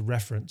to be able to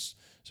reference.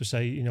 So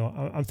say,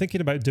 I'm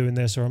thinking about doing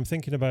this, or I'm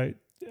thinking about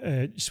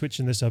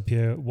switching this up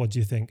here. What do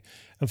you think?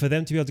 And for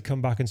them to be able to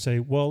come back and say,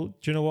 well,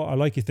 do you know what? I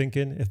like your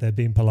thinking, if they're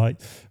being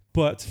polite,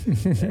 but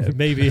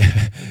maybe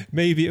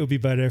it would be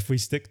better if we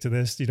stick to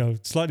this,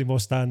 slightly more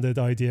standard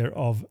idea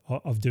of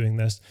doing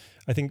this.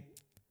 I think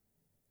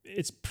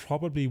it's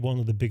probably one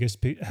of the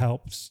biggest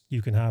helps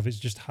you can have is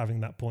just having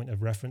that point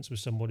of reference with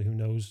somebody who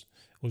knows,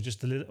 or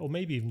just a little, or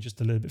maybe even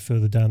just a little bit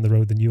further down the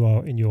road than you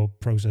are in your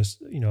process,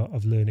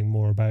 of learning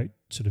more about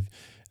sort of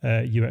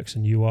UX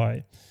and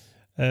UI.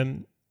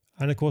 And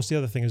of course, the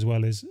other thing as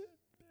well is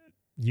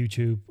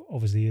YouTube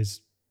obviously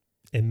is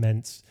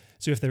immense.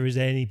 So if there is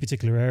any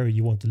particular area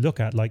you want to look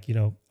at, like,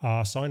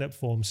 our sign up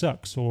form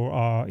sucks, or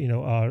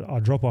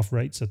our drop off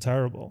rates are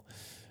terrible.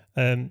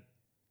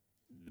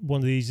 One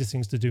of the easiest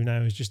things to do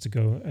now is just to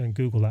go and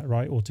Google that,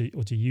 right? Or to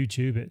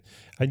YouTube it.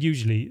 And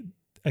usually,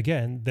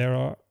 again, there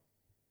are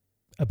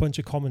a bunch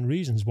of common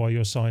reasons why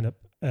your sign up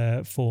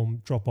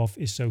form drop off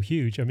is so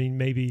huge.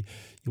 Maybe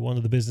you're one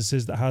of the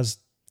businesses that has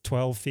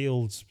 12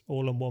 fields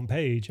all on one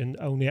page and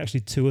only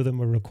actually 2 of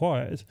them are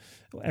required.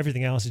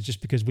 Everything else is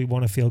just because we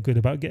want to feel good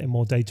about getting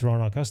more data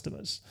on our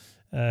customers.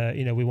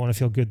 We want to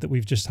feel good that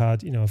we've just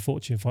had, a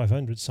Fortune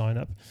 500 sign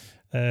up.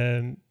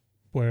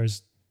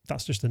 Whereas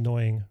that's just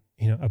annoying,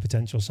 a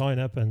potential sign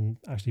up and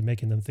actually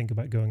making them think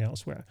about going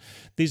elsewhere.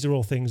 These are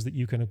all things that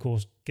you can, of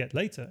course, get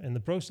later in the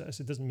process.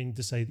 It doesn't mean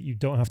to say that you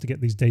don't have to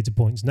get these data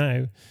points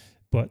now,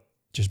 but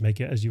just make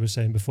it, as you were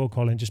saying before,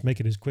 Colin, just make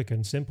it as quick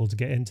and simple to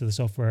get into the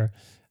software,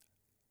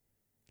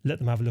 let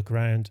them have a look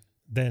around,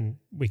 then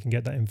we can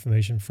get that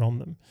information from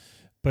them.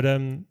 But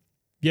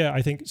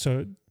I think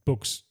so.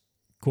 Books,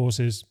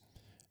 courses,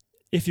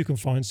 if you can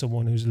find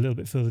someone who's a little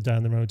bit further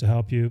down the road to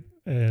help you,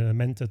 a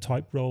mentor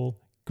type role,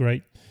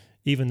 great.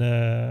 Even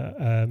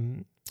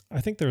I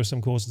think there are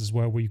some courses as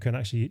well where you can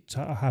actually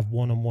have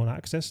one-on-one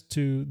access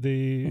to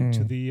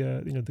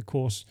the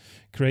course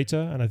creator,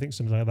 and I think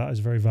something like that is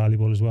very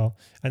valuable as well.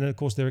 And then of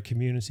course there are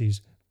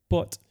communities,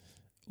 but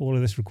all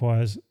of this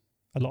requires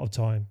a lot of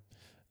time.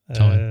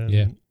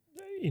 And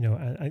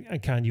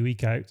can you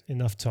eke out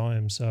enough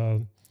time?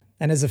 So,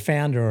 and as a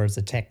founder or as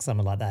a tech,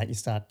 something like that,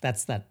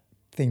 that's that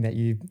thing that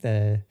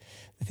the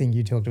thing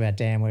you talked about,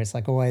 Dan, where it's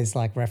like always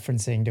like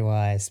referencing, do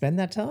I spend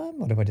that time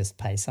or do I just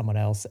pay someone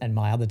else? And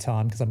my other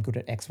time, because I'm good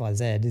at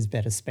XYZ, is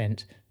better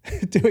spent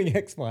doing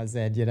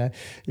XYZ,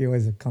 You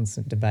always a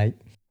constant debate.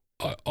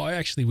 I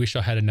actually wish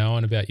I had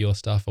known about your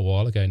stuff a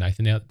while ago,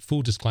 Nathan. Now,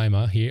 full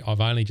disclaimer here,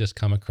 I've only just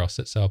come across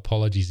it, so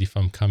apologies if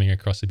I'm coming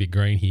across a bit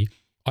green here.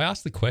 I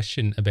asked the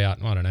question about,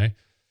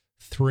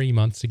 3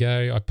 months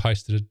ago. I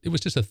posted it. It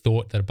was just a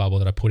bubble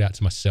that I put out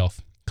to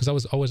myself, because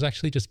I was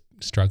actually just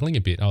struggling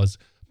a bit. I was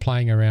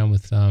playing around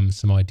with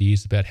some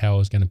ideas about how I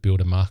was going to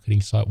build a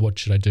marketing site. What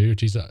should I do?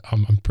 Geez,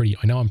 I'm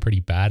pretty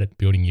bad at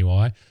building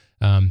UI.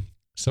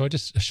 So I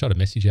just shot a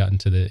message out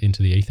into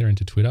the ether,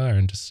 into Twitter,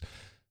 and just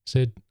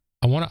said,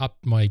 I want to up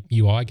my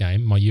UI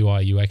game, my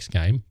UI UX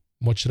game.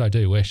 What should I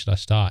do? Where should I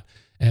start?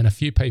 And a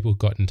few people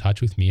got in touch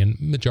with me, and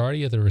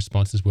majority of the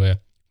responses were,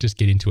 just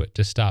get into it,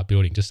 just start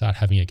building, just start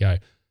having a go.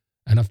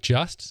 And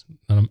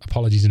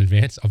apologies in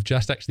advance, I've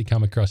just actually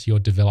come across your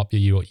Develop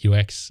Your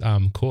UX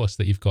course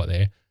that you've got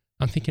there.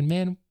 I'm thinking,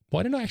 man,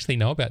 why didn't I actually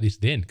know about this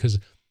then? Because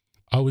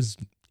I was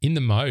in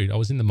the mode, I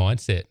was in the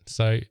mindset.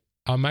 So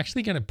I'm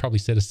actually going to probably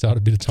set aside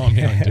a bit of time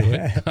now and do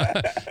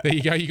it. There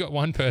you go. You got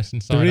one person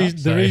signed up.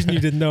 The reason you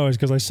didn't know is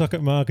because I suck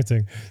at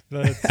marketing.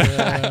 But,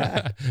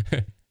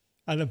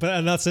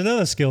 and that's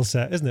another skill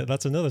set, isn't it?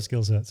 That's another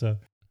skill set. So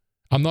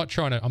I'm not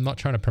trying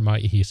to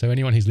promote you here. So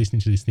anyone who's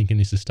listening to this thinking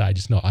this is stage,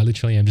 it's not. I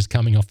literally am just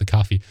coming off the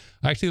cuffy.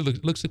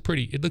 It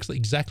looks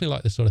exactly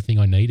like the sort of thing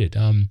I needed.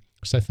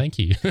 So thank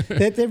you.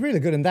 they're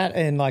really good in that,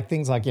 and like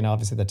things like,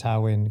 obviously the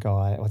Tailwind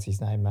guy, what's his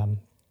name?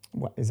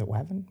 What is it?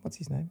 Wavin? What's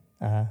his name?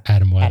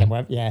 Adam Wavin. Adam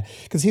Wavin, yeah,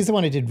 because he's the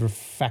one who did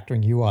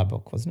Refactoring UI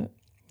book, wasn't it?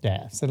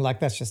 Yeah. So like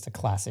that's just a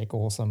classic,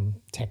 awesome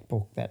tech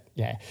book.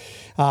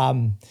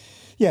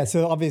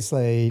 So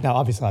obviously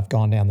I've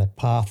gone down that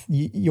path.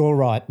 You're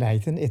right,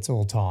 Nathan. It's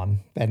all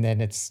time, and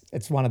then it's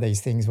one of these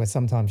things where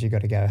sometimes you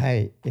got to go,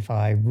 hey, if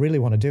I really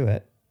want to do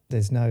it,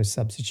 there's no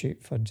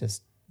substitute for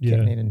just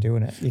getting in and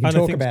doing it. You can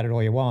talk about it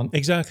all you want.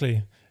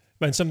 Exactly.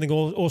 And something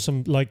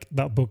awesome like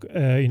that book,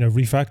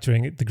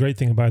 Refactoring, the great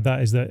thing about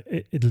that is that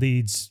it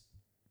leads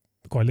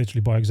quite literally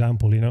by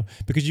example,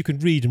 because you can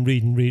read and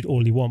read and read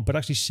all you want, but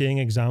actually seeing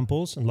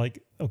examples and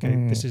like,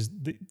 okay, this is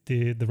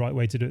the right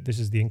way to do it, this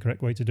is the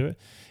incorrect way to do it.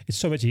 It's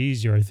so much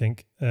easier, I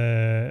think,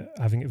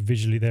 having it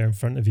visually there in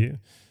front of you,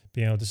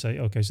 being able to say,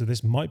 okay, so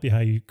this might be how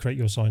you create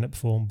your sign-up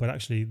form, but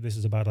actually this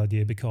is a bad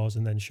idea because,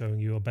 and then showing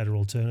you a better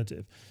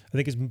alternative. I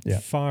think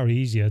it's far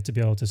easier to be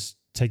able to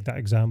take that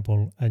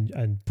example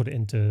and put it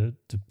into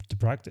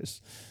practice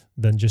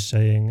than just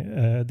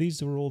saying,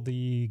 these are all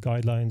the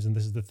guidelines and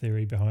this is the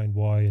theory behind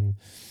why. And,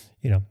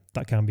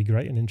 that can be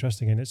great and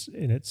interesting in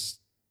its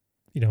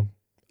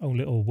own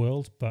little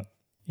world, but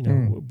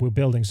we're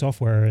building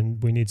software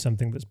and we need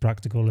something that's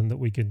practical and that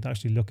we can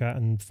actually look at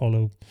and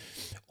follow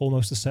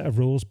almost a set of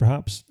rules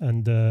perhaps,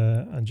 and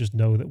just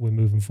know that we're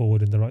moving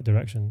forward in the right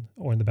direction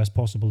or in the best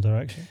possible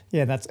direction.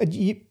 Yeah, that's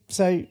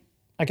so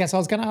I guess I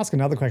was going to ask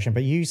another question,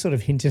 but you sort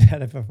of hinted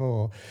at it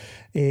before,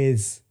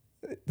 is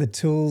the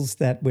tools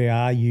that we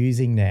are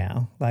using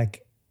now,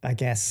 like, I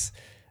guess,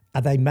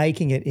 are they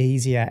making it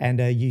easier,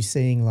 and are you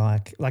seeing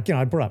like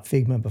I brought up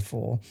Figma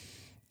before,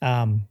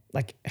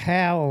 like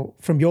how,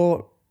 from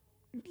your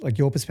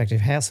perspective,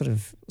 how sort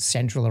of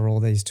central are all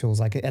these tools?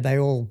 Like, are they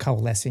all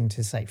coalescing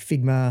to say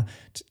Figma,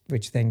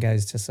 which then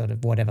goes to sort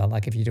of whatever,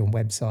 like if you're doing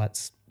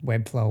websites,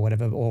 Webflow or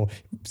whatever, or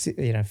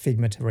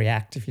Figma to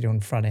React if you're doing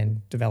front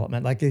end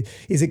development? Like,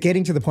 is it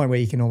getting to the point where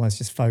you can almost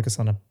just focus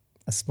on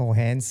a small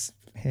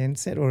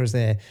handset, or is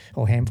there,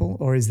 or handful,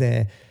 or is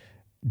there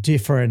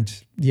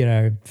different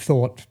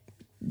thought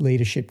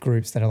leadership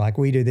groups that are like,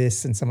 we do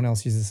this and someone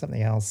else uses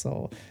something else?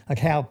 Or like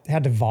how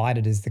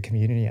divided is the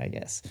community, I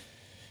guess?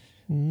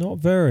 Not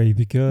very,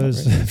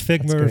 because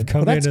Figma have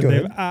come in and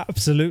they've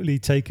absolutely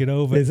taken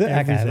over everything.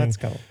 Okay, that's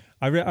cool.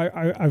 I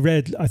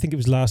read, I think it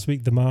was last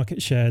week, the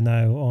market share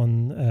now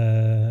on,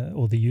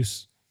 or the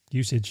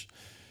usage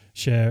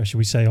share, should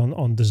we say,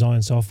 on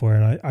design software.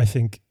 And I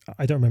think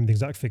I don't remember the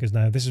exact figures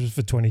now. This was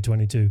for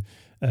 2022.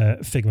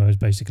 Figma is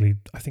basically,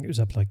 I think it was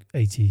up like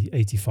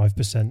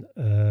 85%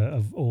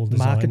 of all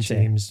design market share.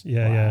 teams.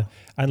 Yeah, Wow. yeah.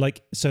 And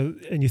like, so,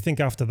 and you think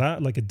after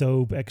that, like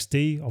Adobe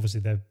XD,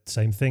 obviously they're the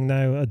same thing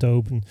now,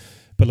 Adobe,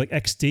 but like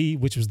XD,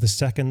 which was the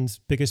second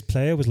biggest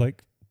player, was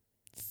like,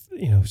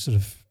 sort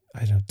of,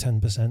 I don't know,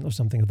 10% or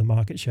something of the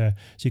market share.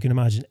 So you can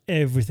imagine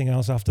everything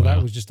else after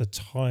that was just a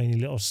tiny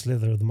little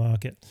slither of the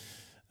market.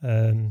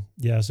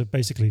 So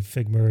basically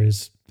Figma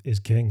is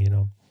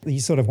king, You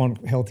sort of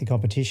want healthy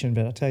competition,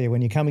 but I tell you,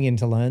 when you're coming in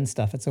to learn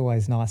stuff, it's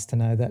always nice to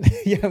know that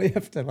you only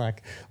have to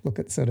like look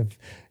at sort of,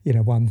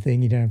 one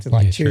thing. You don't have to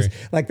like choose. True.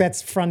 Like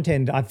that's front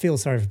end. I feel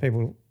sorry for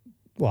people.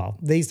 Well,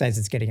 these days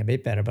it's getting a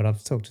bit better, but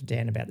I've talked to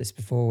Dan about this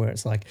before where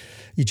it's like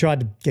you tried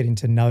to get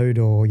into Node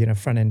or,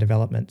 front end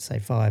development, say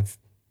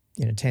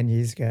 10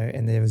 years ago,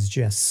 and there was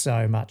just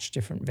so much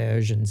different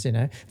versions,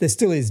 There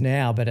still is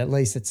now, but at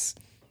least it's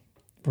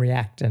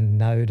React and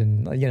Node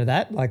and,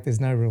 that, like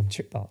there's no real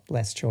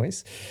less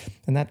choice.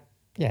 And that,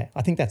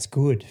 I think that's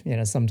good,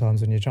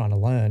 sometimes when you're trying to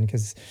learn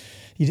because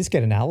you just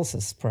get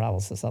analysis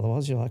paralysis.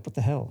 Otherwise you're like, what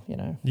the hell,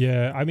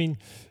 Yeah, I mean,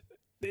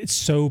 it's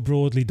so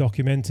broadly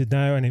documented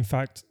now. And in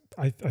fact,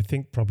 I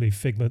think probably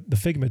the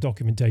Figma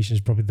documentation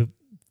is probably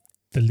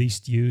the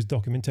least used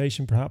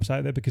documentation perhaps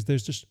out there because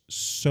there's just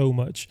so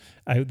much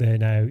out there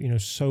now,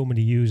 so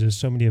many users,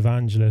 so many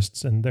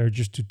evangelists, and there are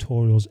just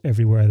tutorials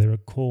everywhere. There are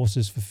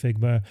courses for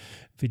Figma,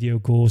 video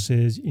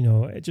courses,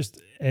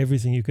 just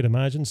everything you could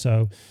imagine.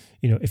 So,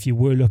 if you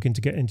were looking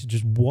to get into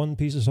just one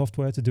piece of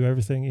software to do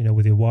everything,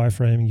 with your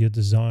wireframing, your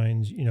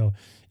designs,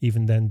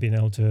 even then being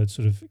able to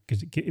sort of,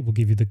 because it will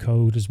give you the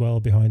code as well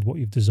behind what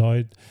you've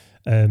designed.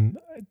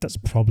 That's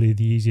probably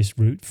the easiest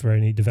route for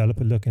any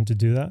developer looking to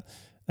do that.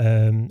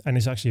 And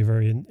it's actually a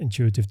very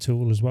intuitive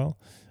tool as well.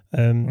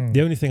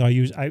 The only thing I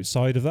use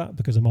outside of that,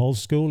 because I'm old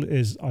school,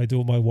 is I do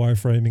all my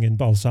wireframing in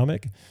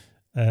Balsamic.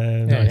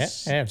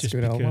 It's a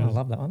good old one. I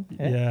love that one.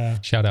 Yeah.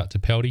 Shout out to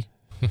Pelty.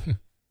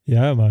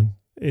 Yeah, man.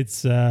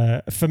 It's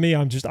for me,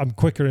 I'm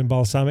quicker in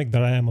Balsamic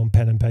than I am on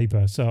pen and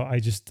paper. So I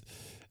just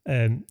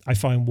I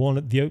find one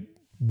of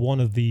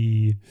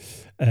the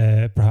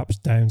perhaps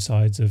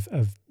downsides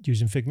of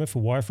using Figma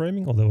for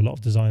wireframing, although a lot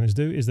of designers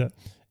do, is that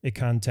it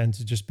can tend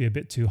to just be a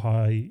bit too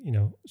high,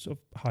 sort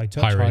of high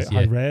touch,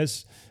 high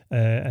res,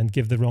 and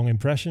give the wrong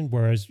impression.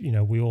 Whereas,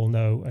 we all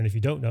know, and if you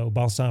don't know,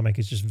 Balsamic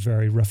is just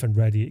very rough and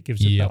ready. It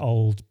gives it the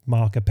old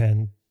marker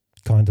pen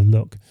kind of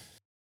look.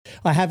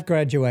 I have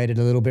graduated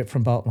a little bit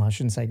from I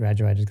shouldn't say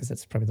graduated because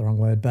that's probably the wrong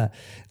word, but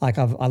like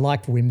I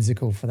liked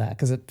Whimsical for that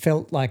because it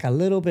felt like a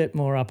little bit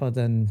more upper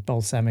than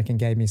Balsamic and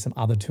gave me some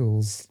other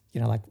tools,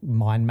 like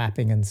mind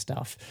mapping and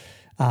stuff.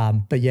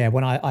 But yeah,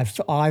 when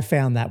I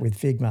found that with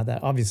Figma,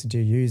 that obviously do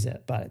use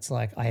it, but it's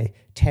like I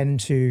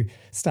tend to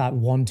start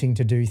wanting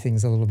to do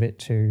things a little bit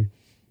too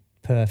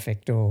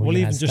perfect, or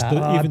even just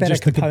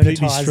the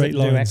completely straight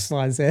lines. Do X,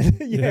 Y, Z.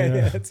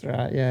 yeah, that's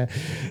right. Yeah,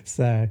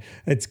 so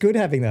it's good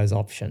having those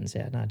options.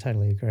 Yeah, no, I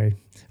totally agree.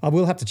 I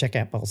will have to check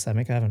out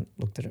Balsamic. I haven't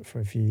looked at it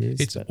for a few years.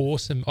 It's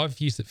awesome. I've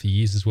used it for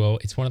years as well.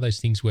 It's one of those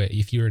things where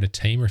if you're in a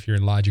team or if you're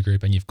in a larger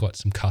group and you've got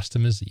some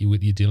customers that you're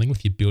dealing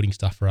with, you're building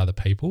stuff for other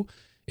people.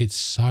 It's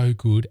so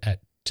good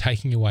at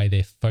taking away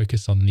their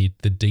focus on the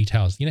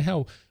details. You know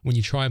how when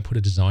you try and put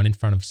a design in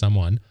front of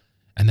someone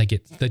and they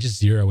just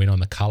zero in on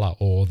the color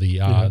or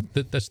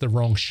that's the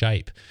wrong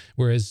shape.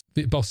 Whereas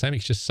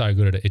Balsamic's just so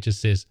good at it. It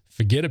just says,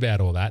 forget about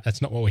all that.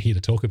 That's not what we're here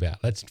to talk about.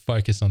 Let's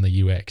focus on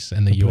the UX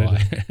and the UI.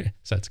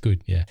 So it's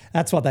good. Yeah.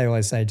 That's what they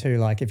always say too.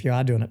 Like if you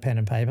are doing it pen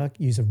and paper,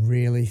 use a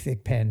really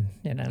thick pen,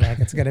 like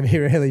it's going to be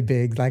really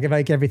big. Like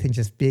make everything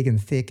just big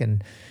and thick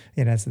and,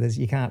 so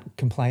you can't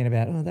complain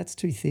about, oh, that's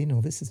too thin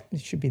or it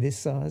should be this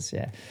size.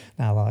 Yeah.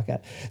 No, I like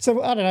it.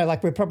 So I don't know,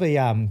 like we're probably,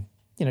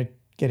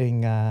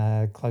 getting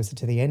closer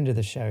to the end of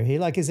the show here.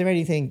 Like, is there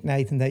anything,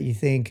 Nathan, that you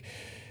think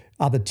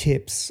other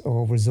tips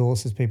or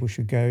resources people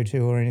should go to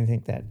or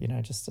anything that,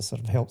 just to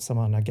sort of help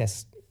someone, I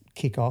guess,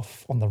 kick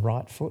off on the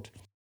right foot?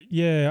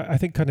 Yeah, I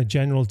think kind of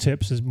general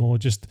tips is more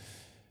just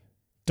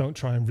don't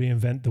try and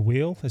reinvent the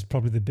wheel is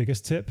probably the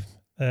biggest tip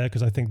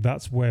because I think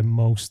that's where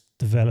most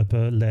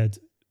developer-led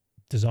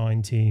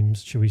design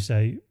teams, should we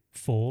say,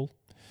 fall.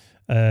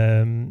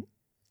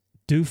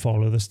 Do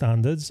follow the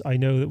standards. I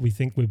know that we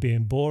think we're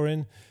being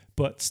boring,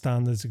 but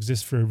standards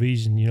exist for a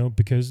reason,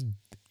 because,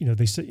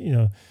 they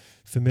say,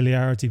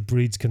 familiarity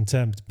breeds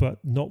contempt, but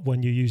not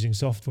when you're using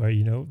software.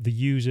 The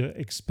user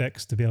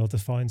expects to be able to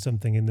find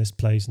something in this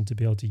place and to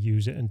be able to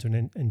use it into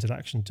an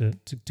interaction to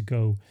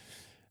go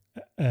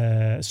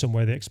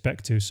somewhere they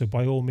expect to. So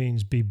by all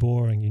means, be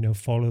boring,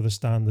 follow the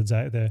standards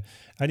out there.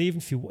 And even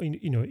if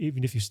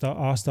you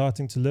are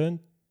starting to learn,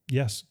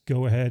 yes,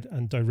 go ahead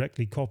and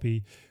directly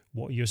copy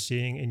what you're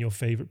seeing in your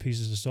favorite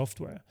pieces of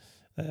software.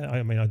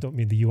 I don't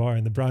mean the UI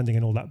and the branding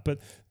and all that, but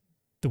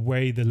the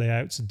way the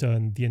layouts are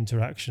done, the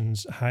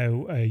interactions,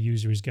 how a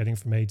user is getting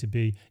from A to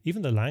B,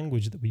 even the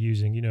language that we're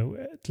using.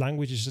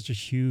 Language is such a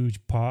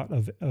huge part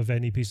of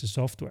any piece of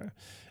software,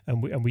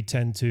 and we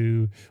tend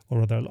to, or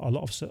rather, a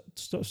lot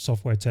of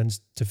software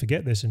tends to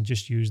forget this and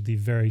just use the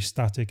very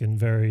static and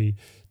very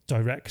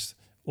direct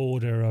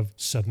order of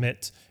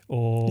submit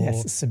or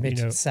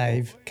submit,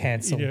 save,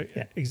 cancel.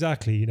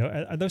 Exactly.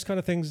 And those kind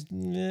of things,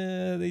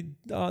 they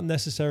aren't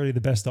necessarily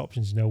the best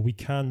options. We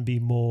can be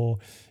more,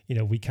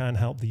 we can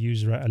help the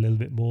user out a little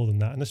bit more than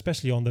that, and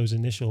especially on those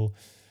initial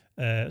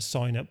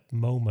sign up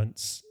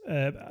moments.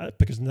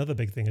 Because another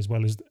big thing as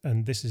well is,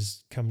 and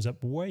this comes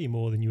up way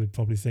more than you would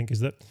probably think, is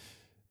that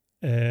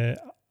a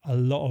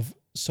lot of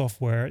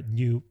software,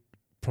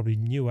 probably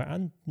newer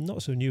and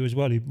not so new as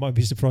well, you might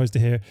be surprised to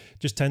hear,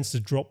 just tends to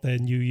drop their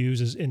new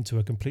users into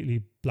a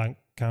completely blank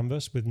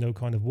canvas with no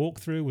kind of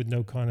walkthrough, with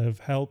no kind of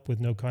help, with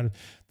no kind of...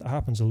 That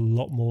happens a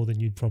lot more than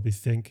you'd probably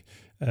think.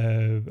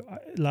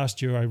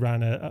 Last year I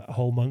ran a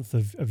whole month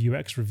of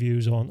UX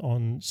reviews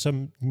on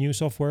some new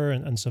software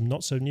and some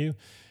not so new,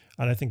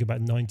 and I think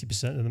about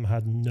 90% of them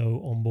had no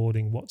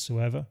onboarding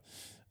whatsoever,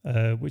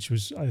 which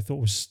I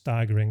thought was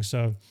staggering.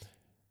 So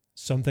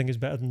something is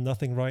better than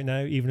nothing right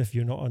now. Even if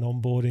you're not an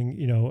onboarding,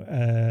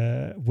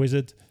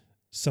 wizard,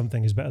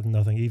 something is better than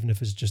nothing. Even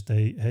if it's just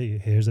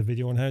hey, here's a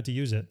video on how to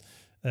use it.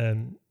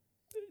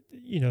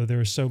 There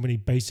are so many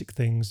basic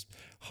things.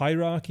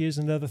 Hierarchy is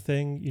another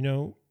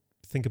thing.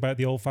 Think about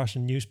the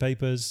old-fashioned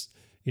newspapers.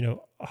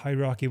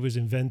 Hierarchy was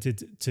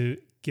invented to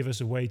give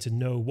us a way to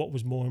know what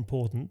was more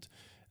important.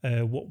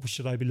 What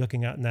should I be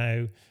looking at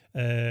now?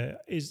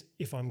 Is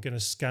if I'm going to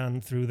scan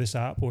through this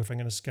app, or if I'm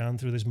going to scan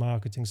through this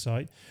marketing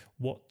site,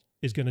 what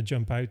is going to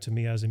jump out to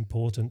me as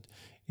important?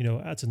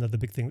 That's another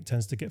big thing that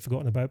tends to get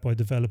forgotten about by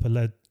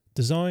developer-led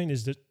design,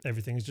 is that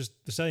everything is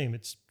just the same.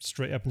 It's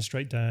straight up and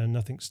straight down.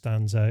 Nothing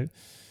stands out.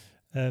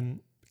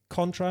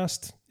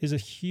 Contrast is a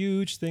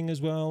huge thing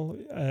as well.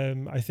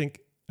 I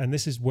think, and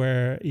this is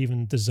where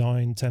even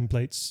design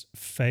templates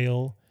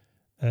fail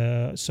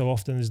so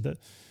often, is that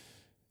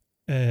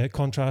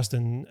contrast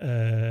and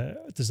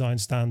design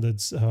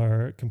standards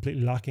are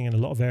completely lacking in a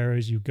lot of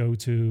areas. You go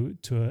to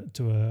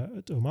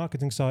a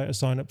marketing site, a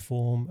sign-up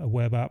form, a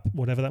web app,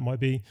 whatever that might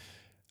be,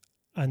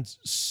 and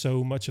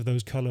so much of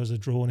those colors are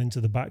drawn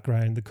into the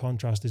background. The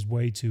contrast is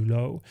way too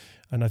low.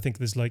 And I think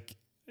there's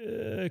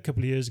a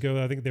couple of years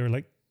ago, I think there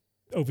were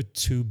over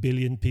 2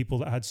 billion people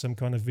that had some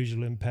kind of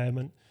visual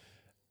impairment.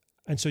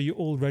 And so you're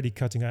already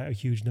cutting out a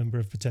huge number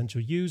of potential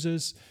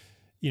users.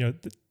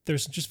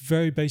 There's just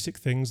very basic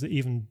things that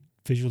even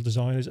visual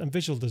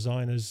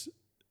designers,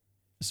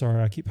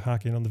 sorry, I keep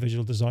hacking on the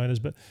visual designers,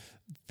 but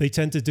they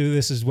tend to do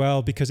this as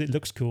well because it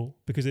looks cool,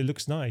 because it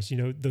looks nice.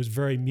 Those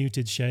very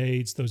muted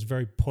shades, those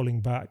very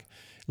pulling back.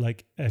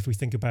 Like if we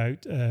think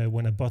about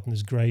when a button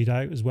is grayed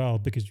out as well,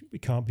 because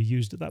it can't be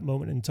used at that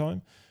moment in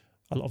time.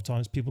 A lot of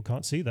times people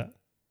can't see that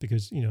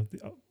because,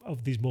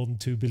 of these more than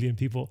 2 billion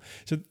people.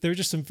 So there are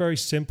just some very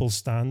simple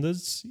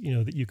standards,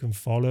 that you can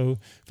follow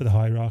for the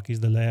hierarchies,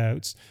 the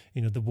layouts,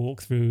 the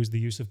walkthroughs, the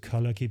use of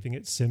color, keeping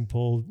it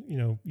simple.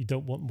 You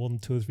don't want more than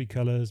 2 or 3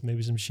 colors,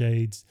 maybe some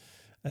shades,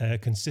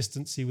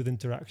 consistency with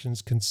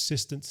interactions,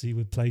 consistency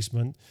with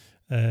placement,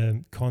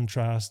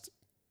 contrast.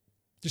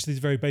 Just these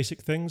very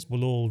basic things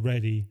will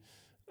already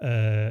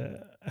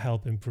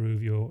help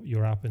improve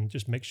your app and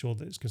just make sure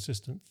that it's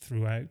consistent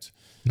throughout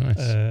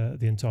the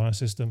entire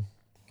system.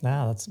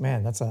 No, that's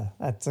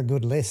a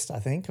good list, I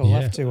think. I'll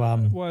have to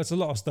well, it's a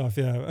lot of stuff,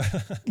 yeah.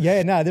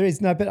 Yeah, no, there is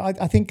no, but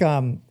I think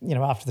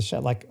after the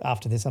show,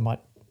 after this, I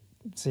might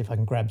see if I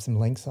can grab some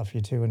links off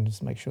you too and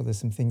just make sure there's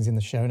some things in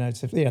the show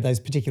notes. If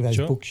those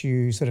sure. books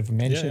you sort of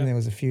mentioned, there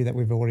was a few that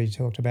we've already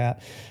talked about,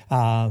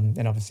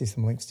 and obviously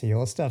some links to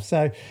your stuff.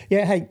 So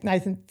yeah, hey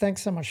Nathan,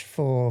 thanks so much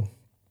for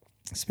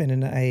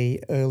spending a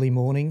early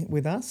morning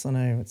with us. I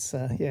know it's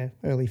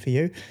early for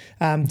you.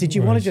 Do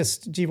you want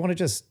to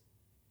just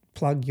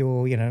plug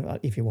your,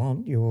 if you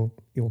want, your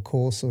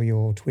course or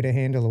your Twitter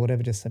handle or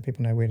whatever, just so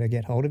people know where to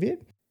get hold of you?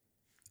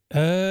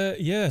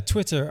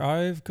 Twitter.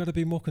 I've got to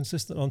be more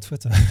consistent on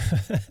Twitter.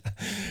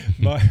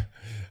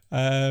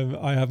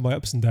 I have my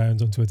ups and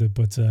downs on Twitter,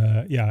 but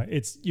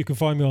you can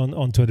find me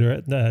on Twitter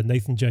at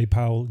Nathan J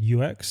Powell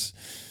UX.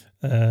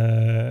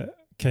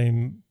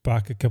 Came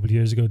back a couple of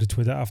years ago to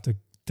Twitter after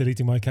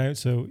deleting my account,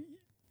 so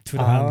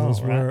Twitter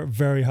handles were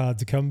very hard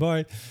to come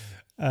by.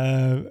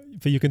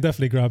 But you can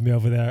definitely grab me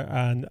over there,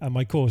 and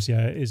my course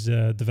is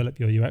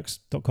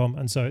developyourux.com,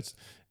 and so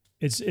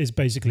it's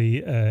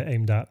basically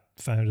aimed at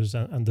founders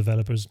and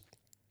developers,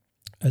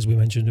 as we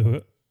mentioned, who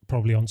are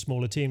probably on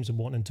smaller teams and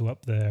wanting to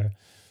up their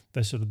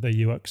sort of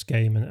their UX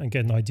game and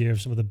get an idea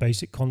of some of the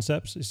basic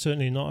concepts. It's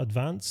certainly not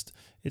advanced.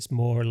 It's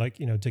more like,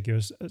 take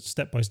you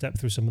step by step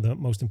through some of the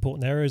most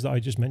important areas that I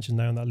just mentioned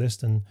now on that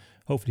list, and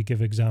hopefully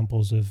give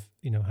examples of,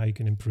 how you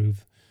can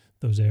improve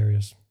those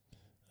areas.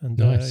 And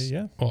nice.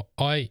 yeah. Well,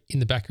 I, in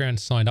the background,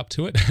 signed up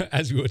to it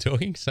as we were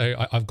talking. So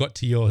I've got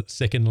to your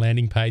second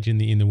landing page in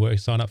the work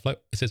sign up flow.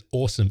 It says,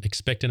 awesome.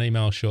 Expect an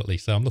email shortly.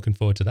 So I'm looking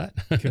forward to that.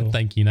 Cool.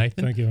 Thank you,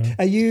 Nathan. Thank you, man.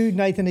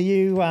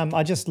 Nathan,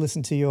 I just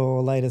listened to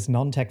your latest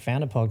non-tech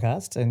founder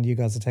podcast, and you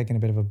guys are taking a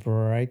bit of a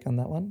break on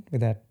that one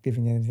without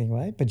giving anything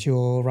away, but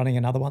you're running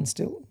another one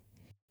still?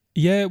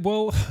 Yeah,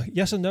 well,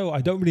 yes and no.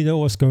 I don't really know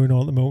what's going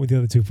on at the moment with the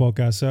other two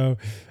podcasts. So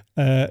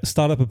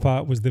Startup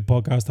Apart was the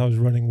podcast I was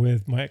running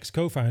with my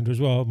ex-co-founder as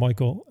well,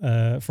 Michael,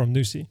 from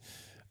Nusi.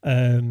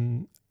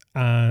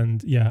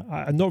 And yeah,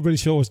 I'm not really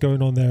sure what's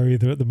going on there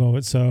either at the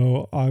moment.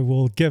 So I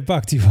will get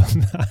back to you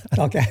on that.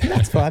 Okay,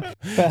 that's fine.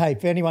 But hey,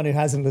 for anyone who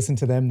hasn't listened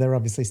to them, they're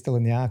obviously still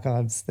in the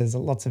archives. There's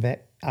lots of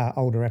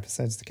older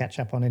episodes to catch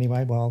up on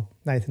anyway while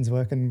Nathan's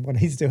working what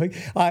he's doing.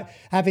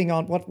 Having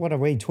on, what are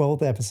we,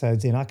 12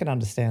 episodes in, I can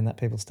understand that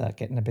people start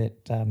getting a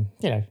bit,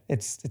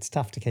 it's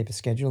tough to keep a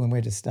schedule and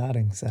we're just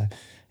starting. So,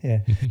 yeah.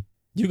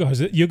 You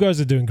guys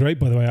are doing great,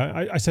 by the way.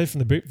 I said from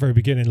the very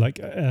beginning,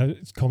 like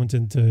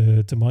commenting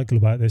to Michael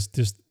about this,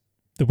 just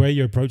the way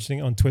you're approaching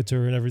it on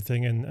Twitter and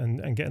everything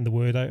and getting the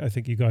word out, I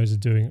think you guys are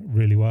doing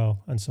really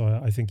well. And so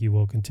I think you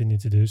will continue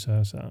to do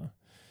so. So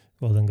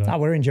well done, guys. Oh,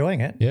 we're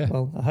enjoying it. Yeah.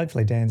 Well,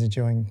 hopefully Dan's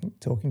enjoying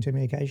talking to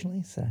me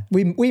occasionally. So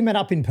we met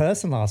up in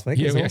person last week.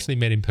 Yeah, we actually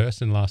met in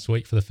person last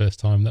week for the first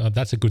time.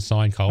 That's a good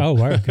sign, Cole. Oh,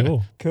 wow,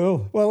 cool.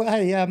 Cool. Well,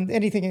 hey,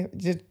 anything?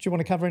 Do you want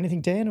to cover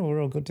anything, Dan, or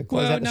we're all good to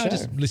close out the show?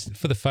 Just listen,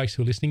 for the folks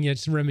who are listening,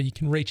 just remember you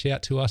can reach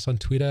out to us on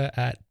Twitter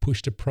at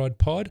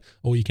pushtoprodpod,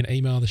 or you can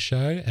email the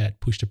show at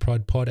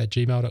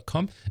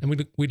pushtoprodpod@gmail.com,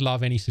 and we'd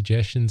love any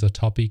suggestions or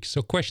topics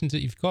or questions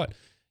that you've got.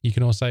 You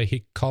can also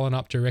hit Colin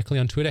up directly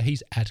on Twitter.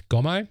 He's at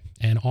Gomo,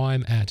 and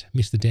I'm at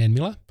Mr. Dan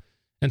Miller.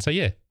 And so,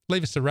 yeah,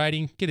 leave us a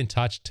rating, get in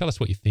touch, tell us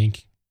what you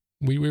think.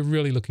 We're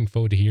really looking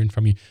forward to hearing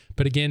from you.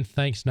 But again,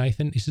 thanks,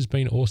 Nathan. This has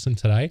been awesome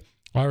today.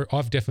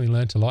 I've definitely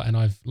learnt a lot, and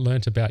I've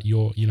learnt about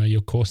your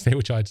course there,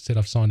 which I said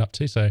I've signed up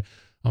to. So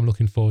I'm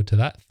looking forward to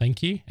that.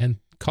 Thank you. And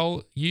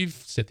Cole, you've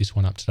set this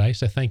one up today,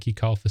 so thank you,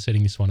 Cole, for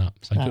setting this one up.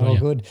 So good on you.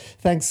 Good.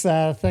 Thanks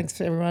for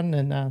everyone,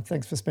 and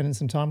thanks for spending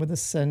some time with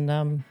us.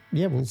 And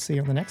we'll see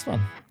you on the next one.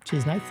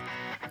 Cheers, Nath.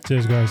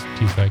 Cheers, guys.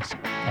 Cheers, folks.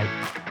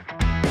 Bye.